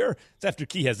great year. It's after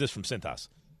Key has this from Cintas.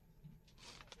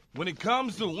 When it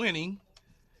comes to winning,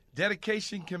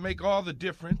 dedication can make all the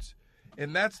difference,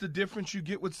 and that's the difference you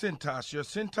get with Cintas. Your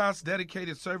Cintas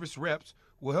dedicated service reps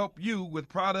will help you with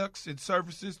products and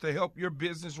services to help your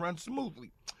business run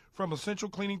smoothly. From essential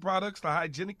cleaning products to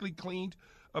hygienically cleaned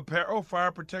apparel,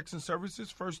 fire protection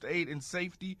services, first aid, and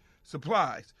safety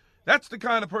supplies. That's the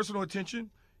kind of personal attention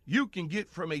you can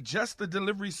get from a just the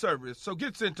delivery service. So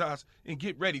get Cintas and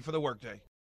get ready for the workday.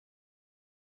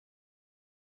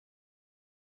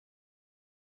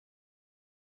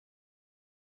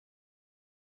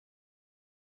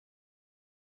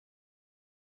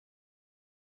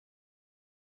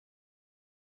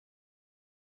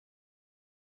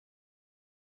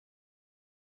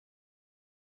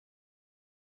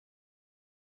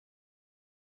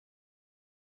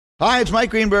 Hi, it's Mike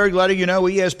Greenberg letting you know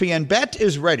ESPN Bet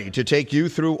is ready to take you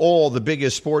through all the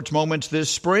biggest sports moments this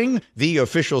spring. The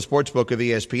official sportsbook of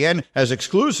ESPN has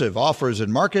exclusive offers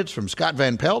and markets from Scott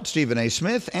Van Pelt, Stephen A.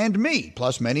 Smith, and me,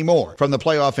 plus many more. From the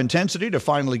playoff intensity to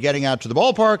finally getting out to the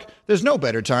ballpark, there's no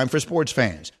better time for sports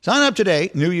fans. Sign up today.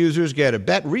 New users get a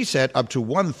bet reset up to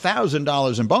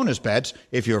 $1,000 in bonus bets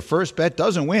if your first bet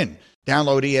doesn't win.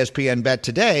 Download ESPN Bet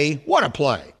today. What a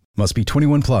play. Must be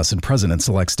 21 plus and present in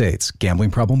select states. Gambling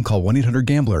problem? Call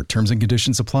 1-800-GAMBLER. Terms and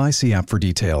conditions apply. See app for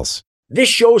details. This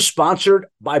show is sponsored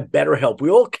by BetterHelp. We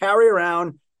all carry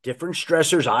around different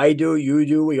stressors. I do, you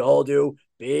do, we all do,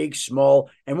 big, small.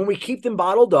 And when we keep them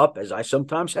bottled up, as I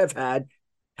sometimes have had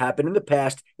happen in the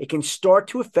past, it can start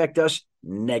to affect us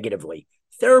negatively.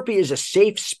 Therapy is a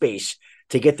safe space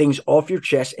to get things off your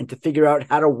chest and to figure out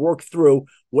how to work through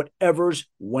whatever's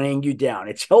weighing you down.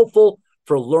 It's helpful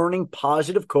for learning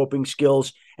positive coping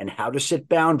skills and how to set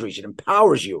boundaries. It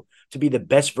empowers you to be the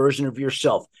best version of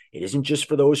yourself. It isn't just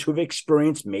for those who've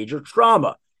experienced major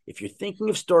trauma. If you're thinking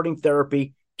of starting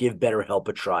therapy, give BetterHelp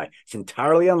a try. It's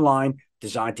entirely online,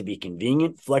 designed to be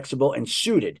convenient, flexible, and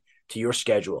suited to your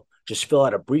schedule. Just fill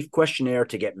out a brief questionnaire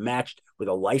to get matched with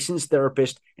a licensed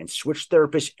therapist and switch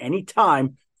therapists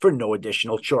anytime for no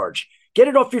additional charge. Get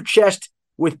it off your chest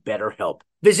with BetterHelp.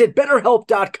 Visit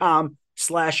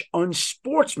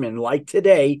BetterHelp.com/unsportsmanlike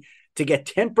today to get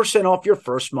 10% off your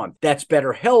first month. That's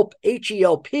BetterHelp,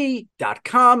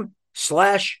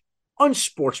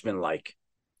 HELP.com/unsportsmanlike.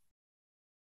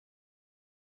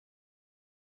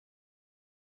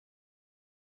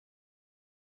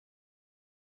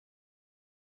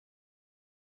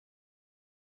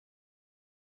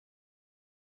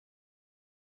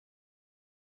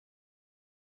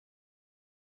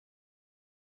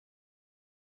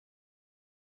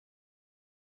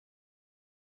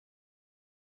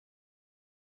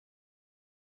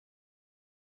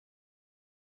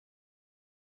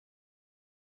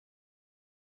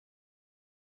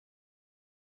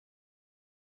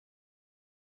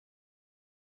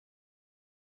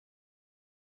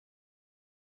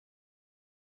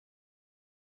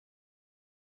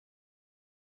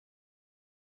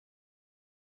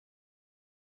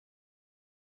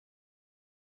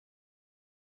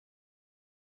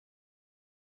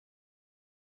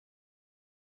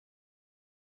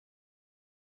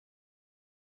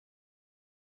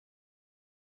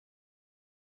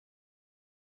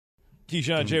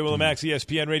 Keyshawn, J. Willimax,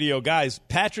 ESPN Radio. Guys,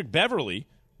 Patrick Beverley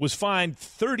was fined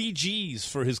 30 G's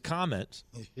for his comments.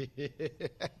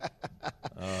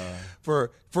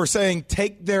 For saying,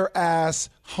 take their ass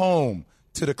home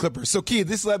to the Clippers. So, Key,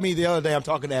 this led me the other day. I'm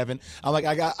talking to Evan. I'm like,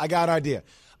 I got an idea.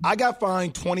 I got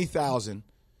fined $20,000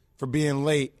 for being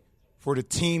late for the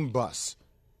team bus.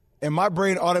 And my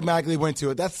brain automatically went to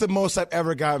it. That's the most I've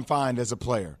ever gotten fined as a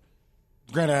player.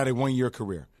 Granted, I had a one-year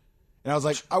career. And I was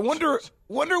like, I wonder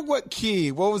what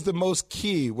was the most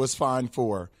Key was fined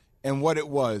for and what it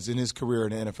was in his career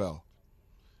in the NFL.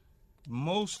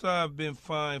 Most I've been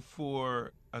fined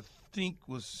for, I think it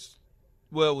was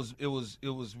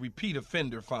repeat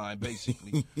offender fine,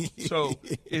 basically. So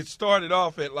it started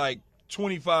off at like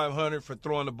 $2,500 for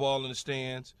throwing the ball in the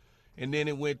stands, and then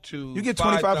it went to you get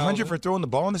 $2,500 for throwing the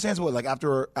ball in the stands. What, like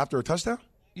after a touchdown?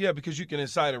 Yeah, because you can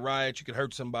incite a riot, you could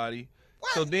hurt somebody.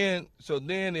 What? So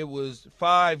then it was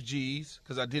 5 G's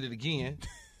because I did it again,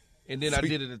 and then I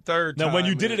did it a third time. Now, when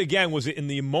you did it again, was it in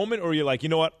the moment, or you're like, you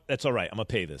know what, that's all right, I'm gonna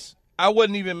pay this? I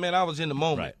wasn't even, man. I was in the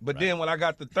moment. Right, but then when I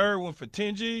got the third one for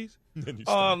 10 G's,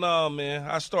 oh no, man!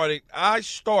 I started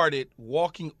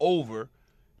walking over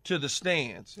to the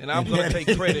stands, and I'm going to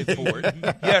take credit for it.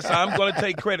 Yes, I'm going to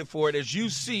take credit for it. As you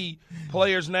see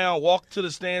players now walk to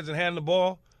the stands and hand the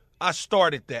ball, I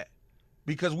started that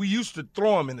because we used to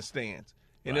throw them in the stands.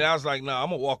 And then I was like, I'm going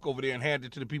to walk over there and hand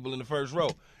it to the people in the first row.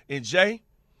 And, Jay,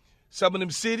 some of them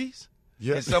cities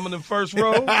and some of them first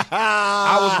rows,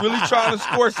 I was really trying to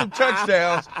score some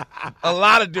touchdowns a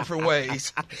lot of different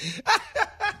ways.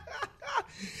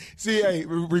 See, hey,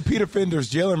 repeat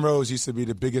offenders, Jalen Rose used to be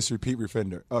the biggest repeat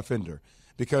offender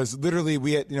because literally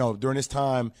we had, during this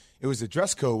time, it was the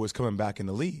dress code was coming back in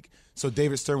the league. So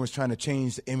David Stern was trying to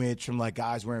change the image from like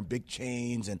guys wearing big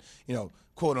chains and,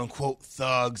 quote unquote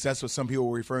thugs. That's what some people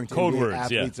were referring to. Code words,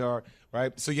 athletes are,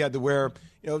 right? So you had to wear,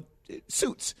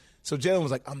 suits. So Jalen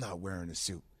was like, I'm not wearing a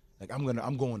suit. Like I'm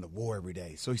going to war every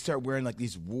day. So he started wearing like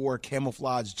these war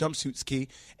camouflage jumpsuits, Key,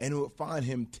 and it would find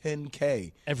him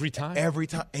 $10K every time.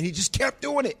 And he just kept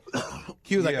doing it.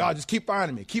 He was like, "Oh, just keep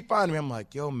finding me. I'm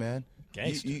like, "Yo, man,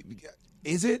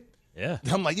 is it?" Yeah.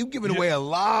 I'm like, "You giving away a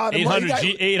lot of money."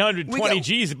 820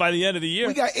 G's by the end of the year.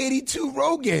 We got 82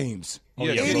 road games. Oh,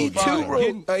 yeah,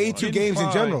 82 games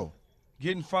in general.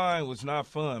 Getting fined was not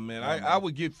fun, man. I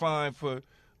would get fined for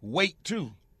weight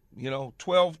too.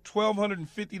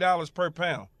 $1,250 per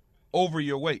pound over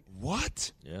your weight.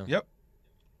 What? Yeah. Yep.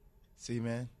 See,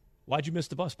 man. Why'd you miss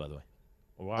the bus, by the way?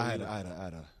 I had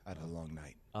a long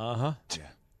night. Uh-huh. Yeah.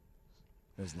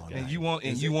 It was a long And night. you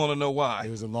want to know why?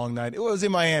 It was a long night. It was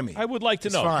in Miami. I would like to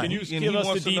know. Fine. Can you And give he us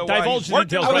wants to the know why divulge he's the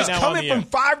details I right was now on coming the air? from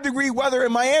 5-degree weather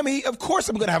in Miami. Of course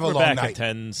I'm going to have a We're long back night. in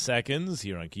 10 seconds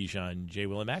here on Keyshawn, J.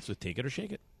 Will, and Max with Take It or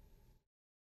Shake It.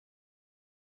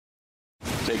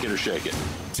 Take it or shake it.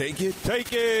 Take it. Take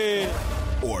it.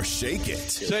 Or shake it.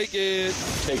 Shake it.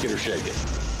 Take it or shake it.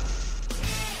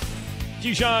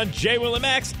 Keyshawn, J. Will, and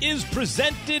Max is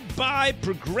presented by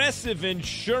Progressive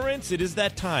Insurance. It is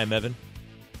that time, Evan.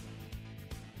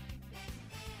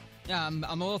 Yeah, I'm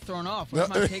a little thrown off. Where's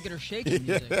my Take It or Shake It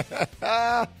music?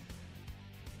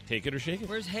 Take it or shake it?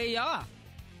 Where's Hey Ya?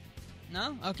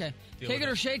 No? Okay. Take It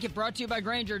or Shake It, brought to you by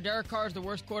Granger. Derek Carr is the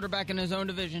worst quarterback in his own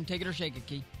division. Take it or shake it,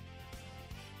 Key.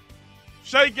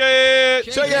 Shake it.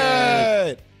 Shake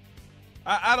it.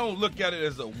 I don't look at it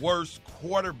as the worst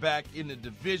quarterback in the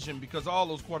division because all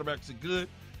those quarterbacks are good.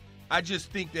 I just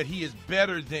think that he is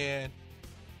better than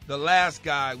the last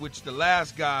guy, which the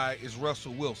last guy is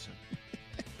Russell Wilson.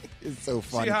 It's so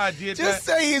funny. See how I did Just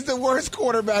that? say he's the worst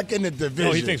quarterback in the division.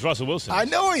 No, he thinks Russell Wilson. I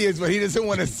know he is, but he doesn't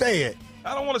want to say it.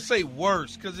 I don't want to say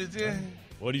worse because it's.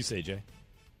 What do you say, Jay?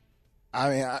 I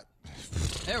mean,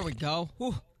 There we go.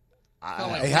 Whew.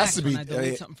 it has to be.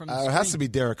 It has to be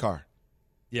Derek Carr.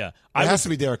 Yeah. It has to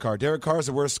be Derek Carr. Derek Carr is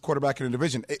the worst quarterback in the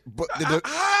division.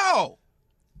 How?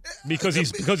 Because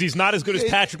he's not as good as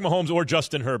Patrick Mahomes or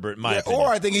Justin Herbert, in my opinion. Or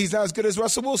I think he's not as good as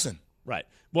Russell Wilson. Right.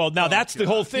 Well, now that's the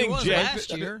whole thing, He was Jay.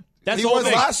 last year. That's He the whole was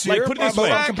thing. last year, Like, put it this but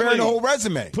way. I'm comparing the whole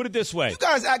resume. Put it this way. You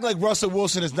guys act like Russell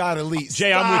Wilson is not elite.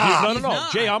 Jay, I'm with you. No.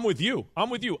 He's Jay, not. I'm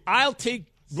with you. I'll take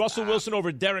Russell Wilson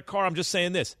over Derek Carr. I'm just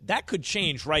saying this. That could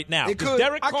change right now. It Because could.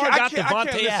 Derek Carr got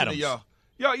Devontae Adams.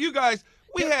 Y'all, you guys,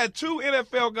 we had two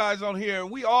NFL guys on here,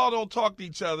 and we all don't talk to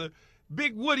each other.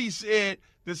 Big Woody said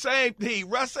the same thing.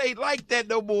 Russ ain't like that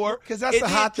no more. Because that's the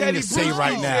hot thing to say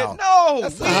right now. No.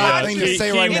 That's the hot thing to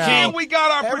say right And now. then we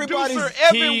got our Everybody's- producer,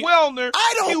 Evan Wellner.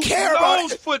 I don't who care about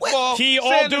knows it. football. Key, all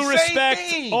saying due the same respect,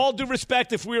 thing.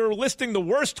 if we were listing the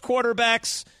worst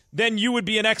quarterbacks, then you would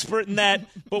be an expert in that.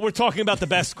 But we're talking about the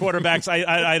best quarterbacks.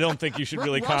 I don't think you should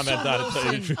really comment on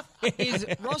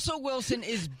it. Russell Wilson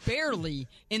is barely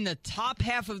in the top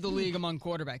half of the league among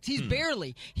quarterbacks. He's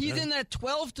barely. He's in that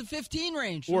 12 to 15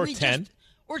 range. Or 10.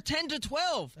 Or 10 to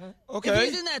 12. Okay. If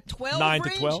he's in that 12 9 to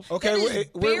range, 12. Okay, that is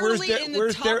where's barely in the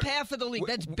where's top half of the league.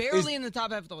 That's barely in the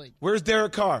top half of the league. Where's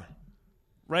Derek Carr?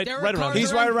 Right Derek around Carr's there.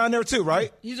 He's right around there too,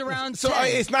 right? He's around So 10.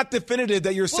 it's not definitive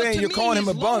that you're saying to you're me, calling him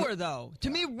a he's bum. lower, though. To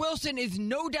me, Wilson is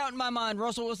no doubt in my mind.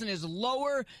 Russell Wilson is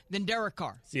lower than Derek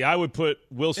Carr. See, I would put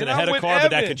Wilson And ahead I'm of with Carr,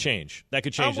 but that Evan. could change. That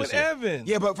could I'm change with this year. Evan.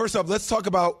 Yeah, but first up, let's talk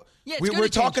about. Yeah, it's we're gonna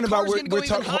talking change. about. Carr's gonna go We're even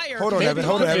talking. higher. Hold on, Maybe Evan.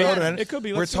 Hold on, it could Evan. be. Hold on. It could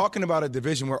be. We're Let's see. talking about a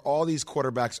division where all these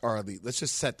quarterbacks are elite. Let's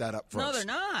just set that up first. No, they're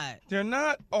not. They're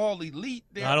not all elite.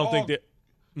 They're I don't all, think that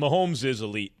Mahomes is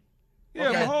elite. Yeah,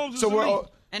 Okay. Mahomes is So we're elite.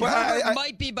 all. And but Herbert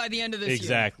might be by the end of this year.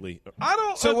 Exactly. I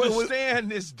don't So understand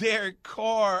this Derek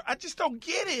Carr. I just don't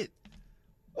get it.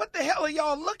 What the hell are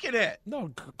y'all looking at?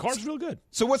 No, Carr's real good.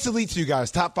 So what's elite to you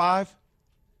guys? Top 5?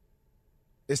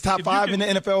 Is top If you 5 can-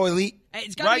 in the NFL elite? Hey,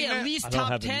 it's got to Right be now- at least I don't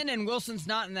top have 10, and Wilson's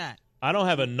not in that. I don't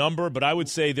have a number, but I would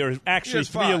say there's actually Here's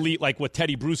 3 5. elite, like what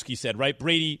Teddy Bruschi said, right?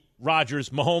 Brady, Rodgers,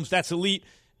 Mahomes, that's elite.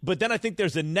 But then I think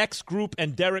there's a next group,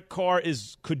 and Derek Carr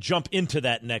could jump into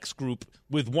that next group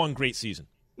with one great season.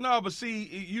 No, but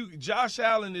see, Josh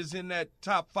Allen is in that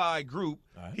top 5 group.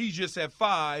 Right. He's just at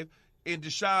 5, and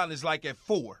Deshaun is like at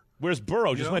 4. Whereas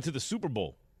Burrow just know? went to the Super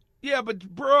Bowl. Yeah, but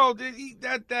bro,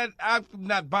 I'm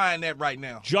not buying that right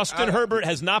now. Justin Herbert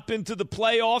has not been to the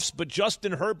playoffs, but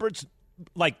Justin Herbert's,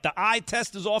 like, the eye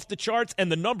test is off the charts,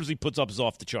 and the numbers he puts up is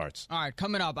off the charts. All right,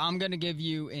 coming up, I'm going to give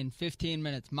you in 15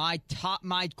 minutes my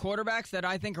quarterbacks that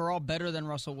I think are all better than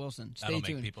Russell Wilson. Stay That'll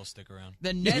tuned. make people stick around.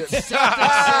 The Nets-Celtics series.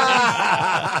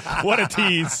 What a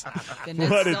tease. The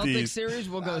What a Nets-Celtics tease. series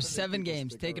will go 7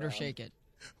 games. Take it or shake it.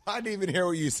 I didn't even hear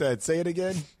what you said. Say it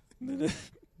again.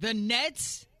 The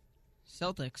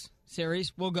Nets-Celtics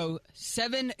series will go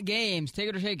 7 games. Take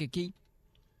it or shake it, Key.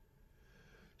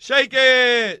 Shake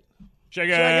it. Check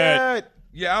Check it.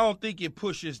 Yeah, I don't think it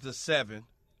pushes the 7.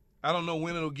 I don't know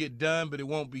when it'll get done, but it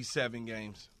won't be 7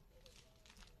 games.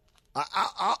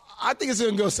 I think it's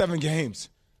going to go 7 games.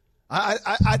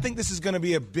 I think this is going to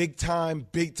be a big time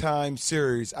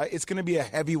series. It's going to be a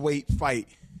heavyweight fight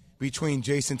between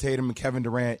Jason Tatum and Kevin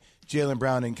Durant, Jaylen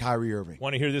Brown and Kyrie Irving.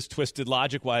 Want to hear this twisted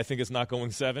logic why I think it's not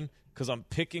going 7? because I'm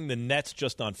picking the Nets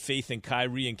just on faith in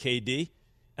Kyrie and KD,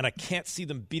 and I can't see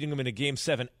them beating them in a Game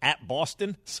 7 at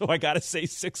Boston, so I got to say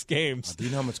 6 games. Do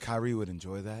you know how much Kyrie would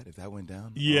enjoy that if that went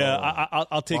down? Yeah,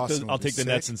 I'll take the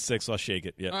Nets in 6. I'll shake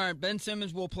it. Yeah. All right, Ben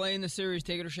Simmons will play in the series.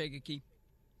 Take it or shake it, Key.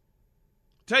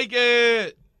 Take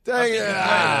it. Take it.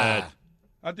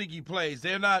 I think he plays.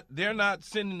 They're not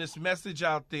sending this message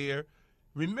out there.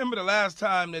 Remember the last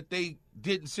time that they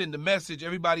didn't send the message,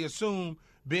 everybody assumed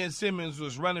Ben Simmons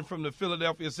was running from the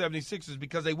Philadelphia 76ers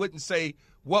because they wouldn't say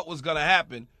what was going to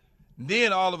happen.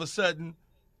 Then all of a sudden,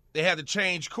 they had to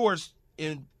change course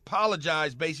and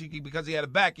apologize basically because he had a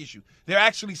back issue. They're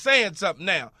actually saying something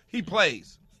now. He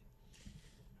plays.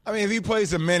 I mean, if he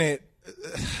plays a minute,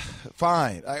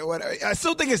 fine. I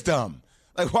still think it's dumb.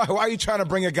 Like, why are you trying to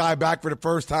bring a guy back for the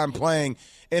first time playing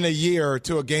in a year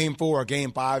to a Game 4 or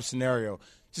Game 5 scenario?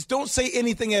 Just don't say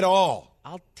anything at all.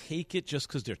 I'll take it just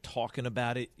because they're talking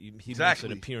about it. He makes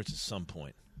an appearance at some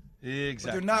point.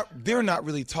 Exactly. They're not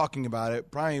really talking about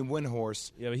it. Brian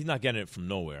Windhorst. Yeah, but he's not getting it from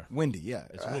nowhere. Windy, yeah.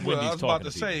 I was about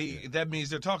to say, that means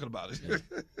they're talking about it.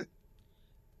 Yeah.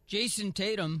 Jason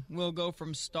Tatum will go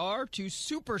from star to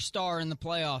superstar in the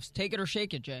playoffs. Take it or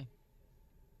shake it, Jay.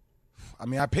 I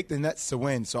mean, I picked the Nets to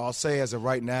win, so I'll say as of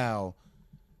right now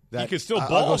that he can still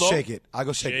ball. I'll go shake it. I'll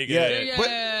go shake it. Yeah.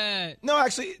 But, no,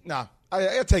 actually, no.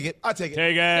 I'll take it. I'll take it.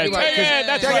 Take it. Right, take it.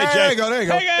 That's right, right, Jay. Jay.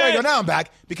 There you go. Now I'm back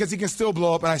because he can still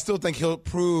blow up, and I still think he'll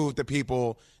prove to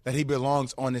people that he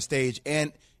belongs on the stage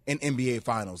and in NBA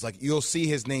Finals. Like, you'll see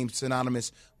his name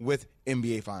synonymous with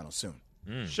NBA Finals soon.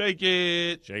 Shake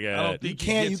it. Shake it. I don't think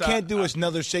you can't do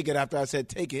another shake it after I said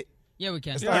take it. Yeah, we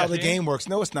can. That's not how the game works.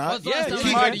 No, it's not.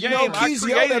 Keys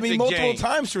yelled at me multiple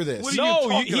times for this. What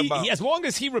are you talking about? As long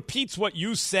as he repeats what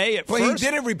you say at but first.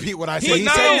 He didn't repeat what I said. He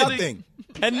said nothing.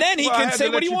 And then he can say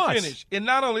what he wants. Finish. And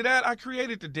not only that, I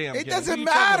created the damn game. It doesn't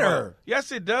matter.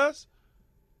 Yes, it does.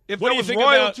 If what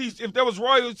there was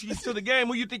royalties to the game,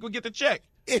 who you think would get the check?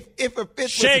 If a fifth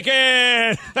shake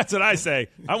it. That's what I say.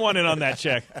 I want in on that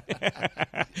check.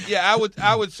 Yeah,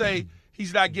 I would say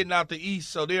he's not getting out the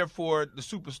East, so therefore the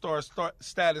superstar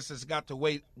status has got to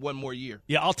wait one more year.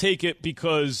 Yeah, I'll take it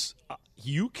because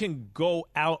you can go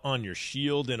out on your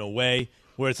shield in a way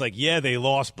where it's like, yeah, they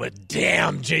lost, but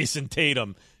damn, Jason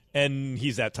Tatum. And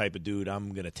he's that type of dude.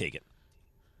 I'm going to take it.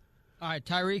 All right,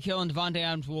 Tyreek Hill and Devontae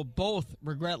Adams will both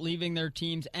regret leaving their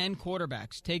teams and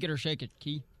quarterbacks. Take it or shake it,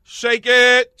 Key. Shake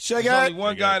it. Shake There's it. only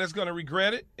one guy that's going to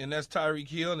regret it, and that's Tyreek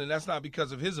Hill, and that's not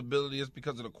because of his ability. It's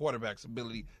because of the quarterback's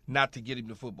ability not to get him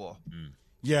the football.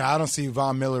 Yeah, I don't see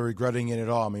Von Miller regretting it at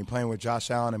all. I mean, playing with Josh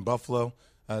Allen in Buffalo,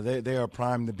 they are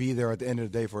primed to be there at the end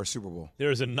of the day for a Super Bowl. There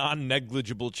is a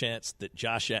non-negligible chance that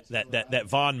that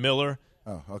Von Miller.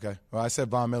 Oh, okay. Well, I said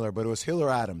Von Miller, but it was Hill or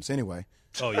Adams anyway.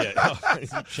 Oh, yeah.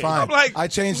 Fine. I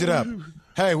changed it up.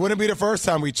 Hey, wouldn't be the first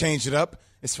time we changed it up.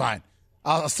 It's fine.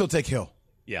 I'll still take Hill.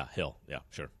 Yeah, Hill. Yeah,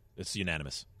 sure. It's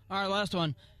unanimous. All right, last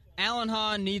one. Alan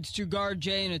Hahn needs to guard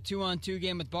Jay in a 2-on-2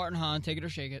 game with Barton Hahn. Take it or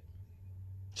shake it.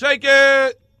 Shake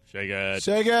it. Shake it.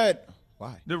 Shake it.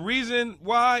 Why? The reason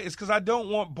why is because I don't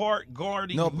want Bart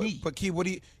guarding me. But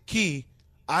Key,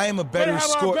 I am a better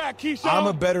scorer. I'm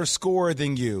a better scorer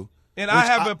than you. And I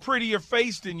have a prettier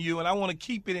face than you, and I want to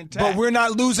keep it intact. But we're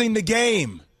not losing the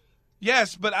game.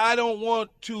 Yes, but I don't want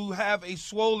to have a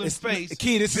swollen face.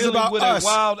 Key, this is about us. A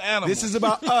wild animal. This is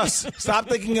about us. Stop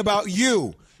thinking about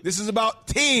you. This is about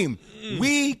team.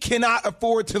 We cannot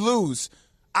afford to lose.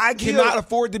 I cannot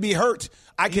afford to be hurt.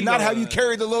 I cannot have you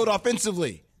carry the load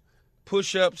offensively.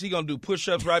 Push-ups. He going to do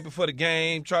push-ups right before the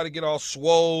game, try to get all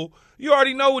swole. You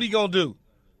already know what he going to do.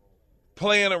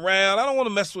 Playing around. I don't want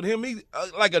to mess with him. He's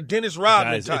like a Dennis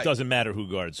Rodman type. It doesn't matter who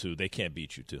guards who. They can't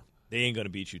beat you two. They ain't going to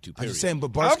beat you two, period. I'm just saying, but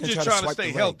Bart's I'm just trying to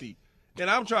stay healthy. And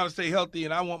I'm trying to stay healthy,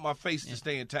 and I want my face to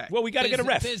stay intact. Well, we got to get a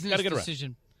ref. Business got to get a ref.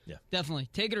 decision. Yeah. Definitely.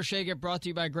 Take it or shake it, brought to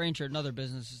you by Grainger, another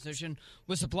business decision.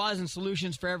 With supplies and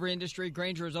solutions for every industry,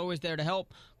 Grainger is always there to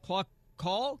help.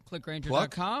 Call, click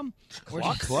Grainger.com.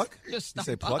 Cluck? Just you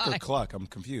say pluck or cluck? I'm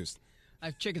confused. I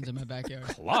have chickens in my backyard.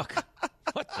 Cluck?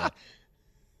 What the?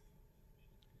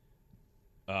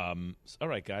 All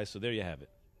right, guys, so there you have it.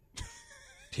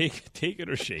 Take it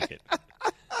or shake it.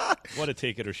 What a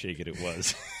take it or shake it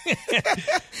was.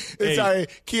 Hey,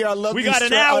 Key, I love we these got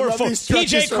an hour for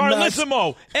PJ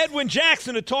Carlissimo, Edwin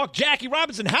Jackson to talk Jackie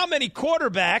Robinson. How many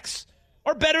quarterbacks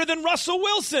are better than Russell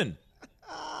Wilson?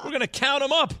 We're going to count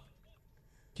them up.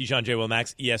 Keyshawn J. Will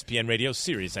Max, ESPN Radio,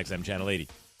 Sirius XM Channel 80.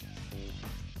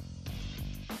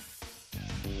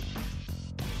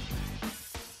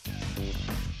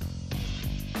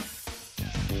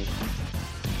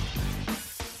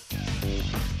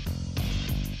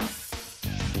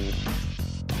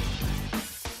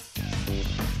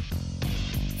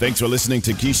 Thanks for listening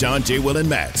to Keyshawn, J. Will, and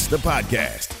Max, the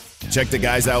podcast. Check the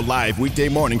guys out live weekday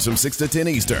mornings from 6 to 10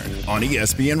 Eastern on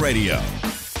ESPN Radio.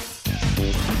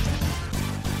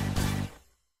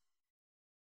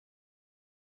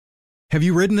 Have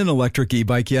you ridden an electric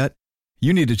e-bike yet?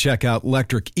 You need to check out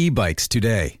Lectric E-Bikes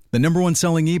today, the #1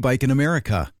 selling e-bike in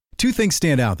America. Two things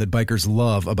stand out that bikers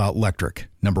love about Lectric.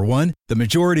 Number one, the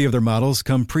majority of their models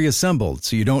come pre-assembled,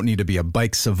 so you don't need to be a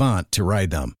bike savant to ride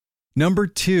them. Number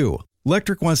two,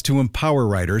 Lectric wants to empower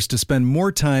riders to spend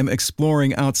more time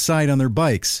exploring outside on their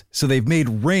bikes, so they've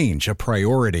made range a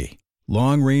priority.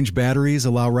 Long-range batteries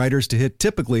allow riders to hit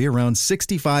typically around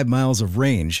 65 miles of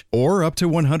range, or up to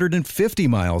 150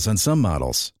 miles on some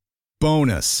models.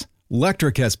 Bonus,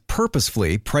 Lectric has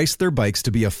purposefully priced their bikes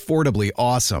to be affordably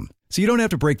awesome, so you don't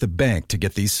have to break the bank to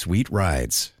get these sweet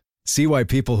rides. See why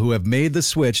people who have made the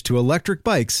switch to electric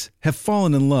bikes have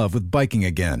fallen in love with biking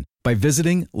again by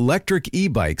visiting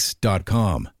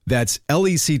lectricebikes.com. That's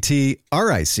LECTRIC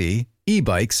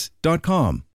ebikes.com.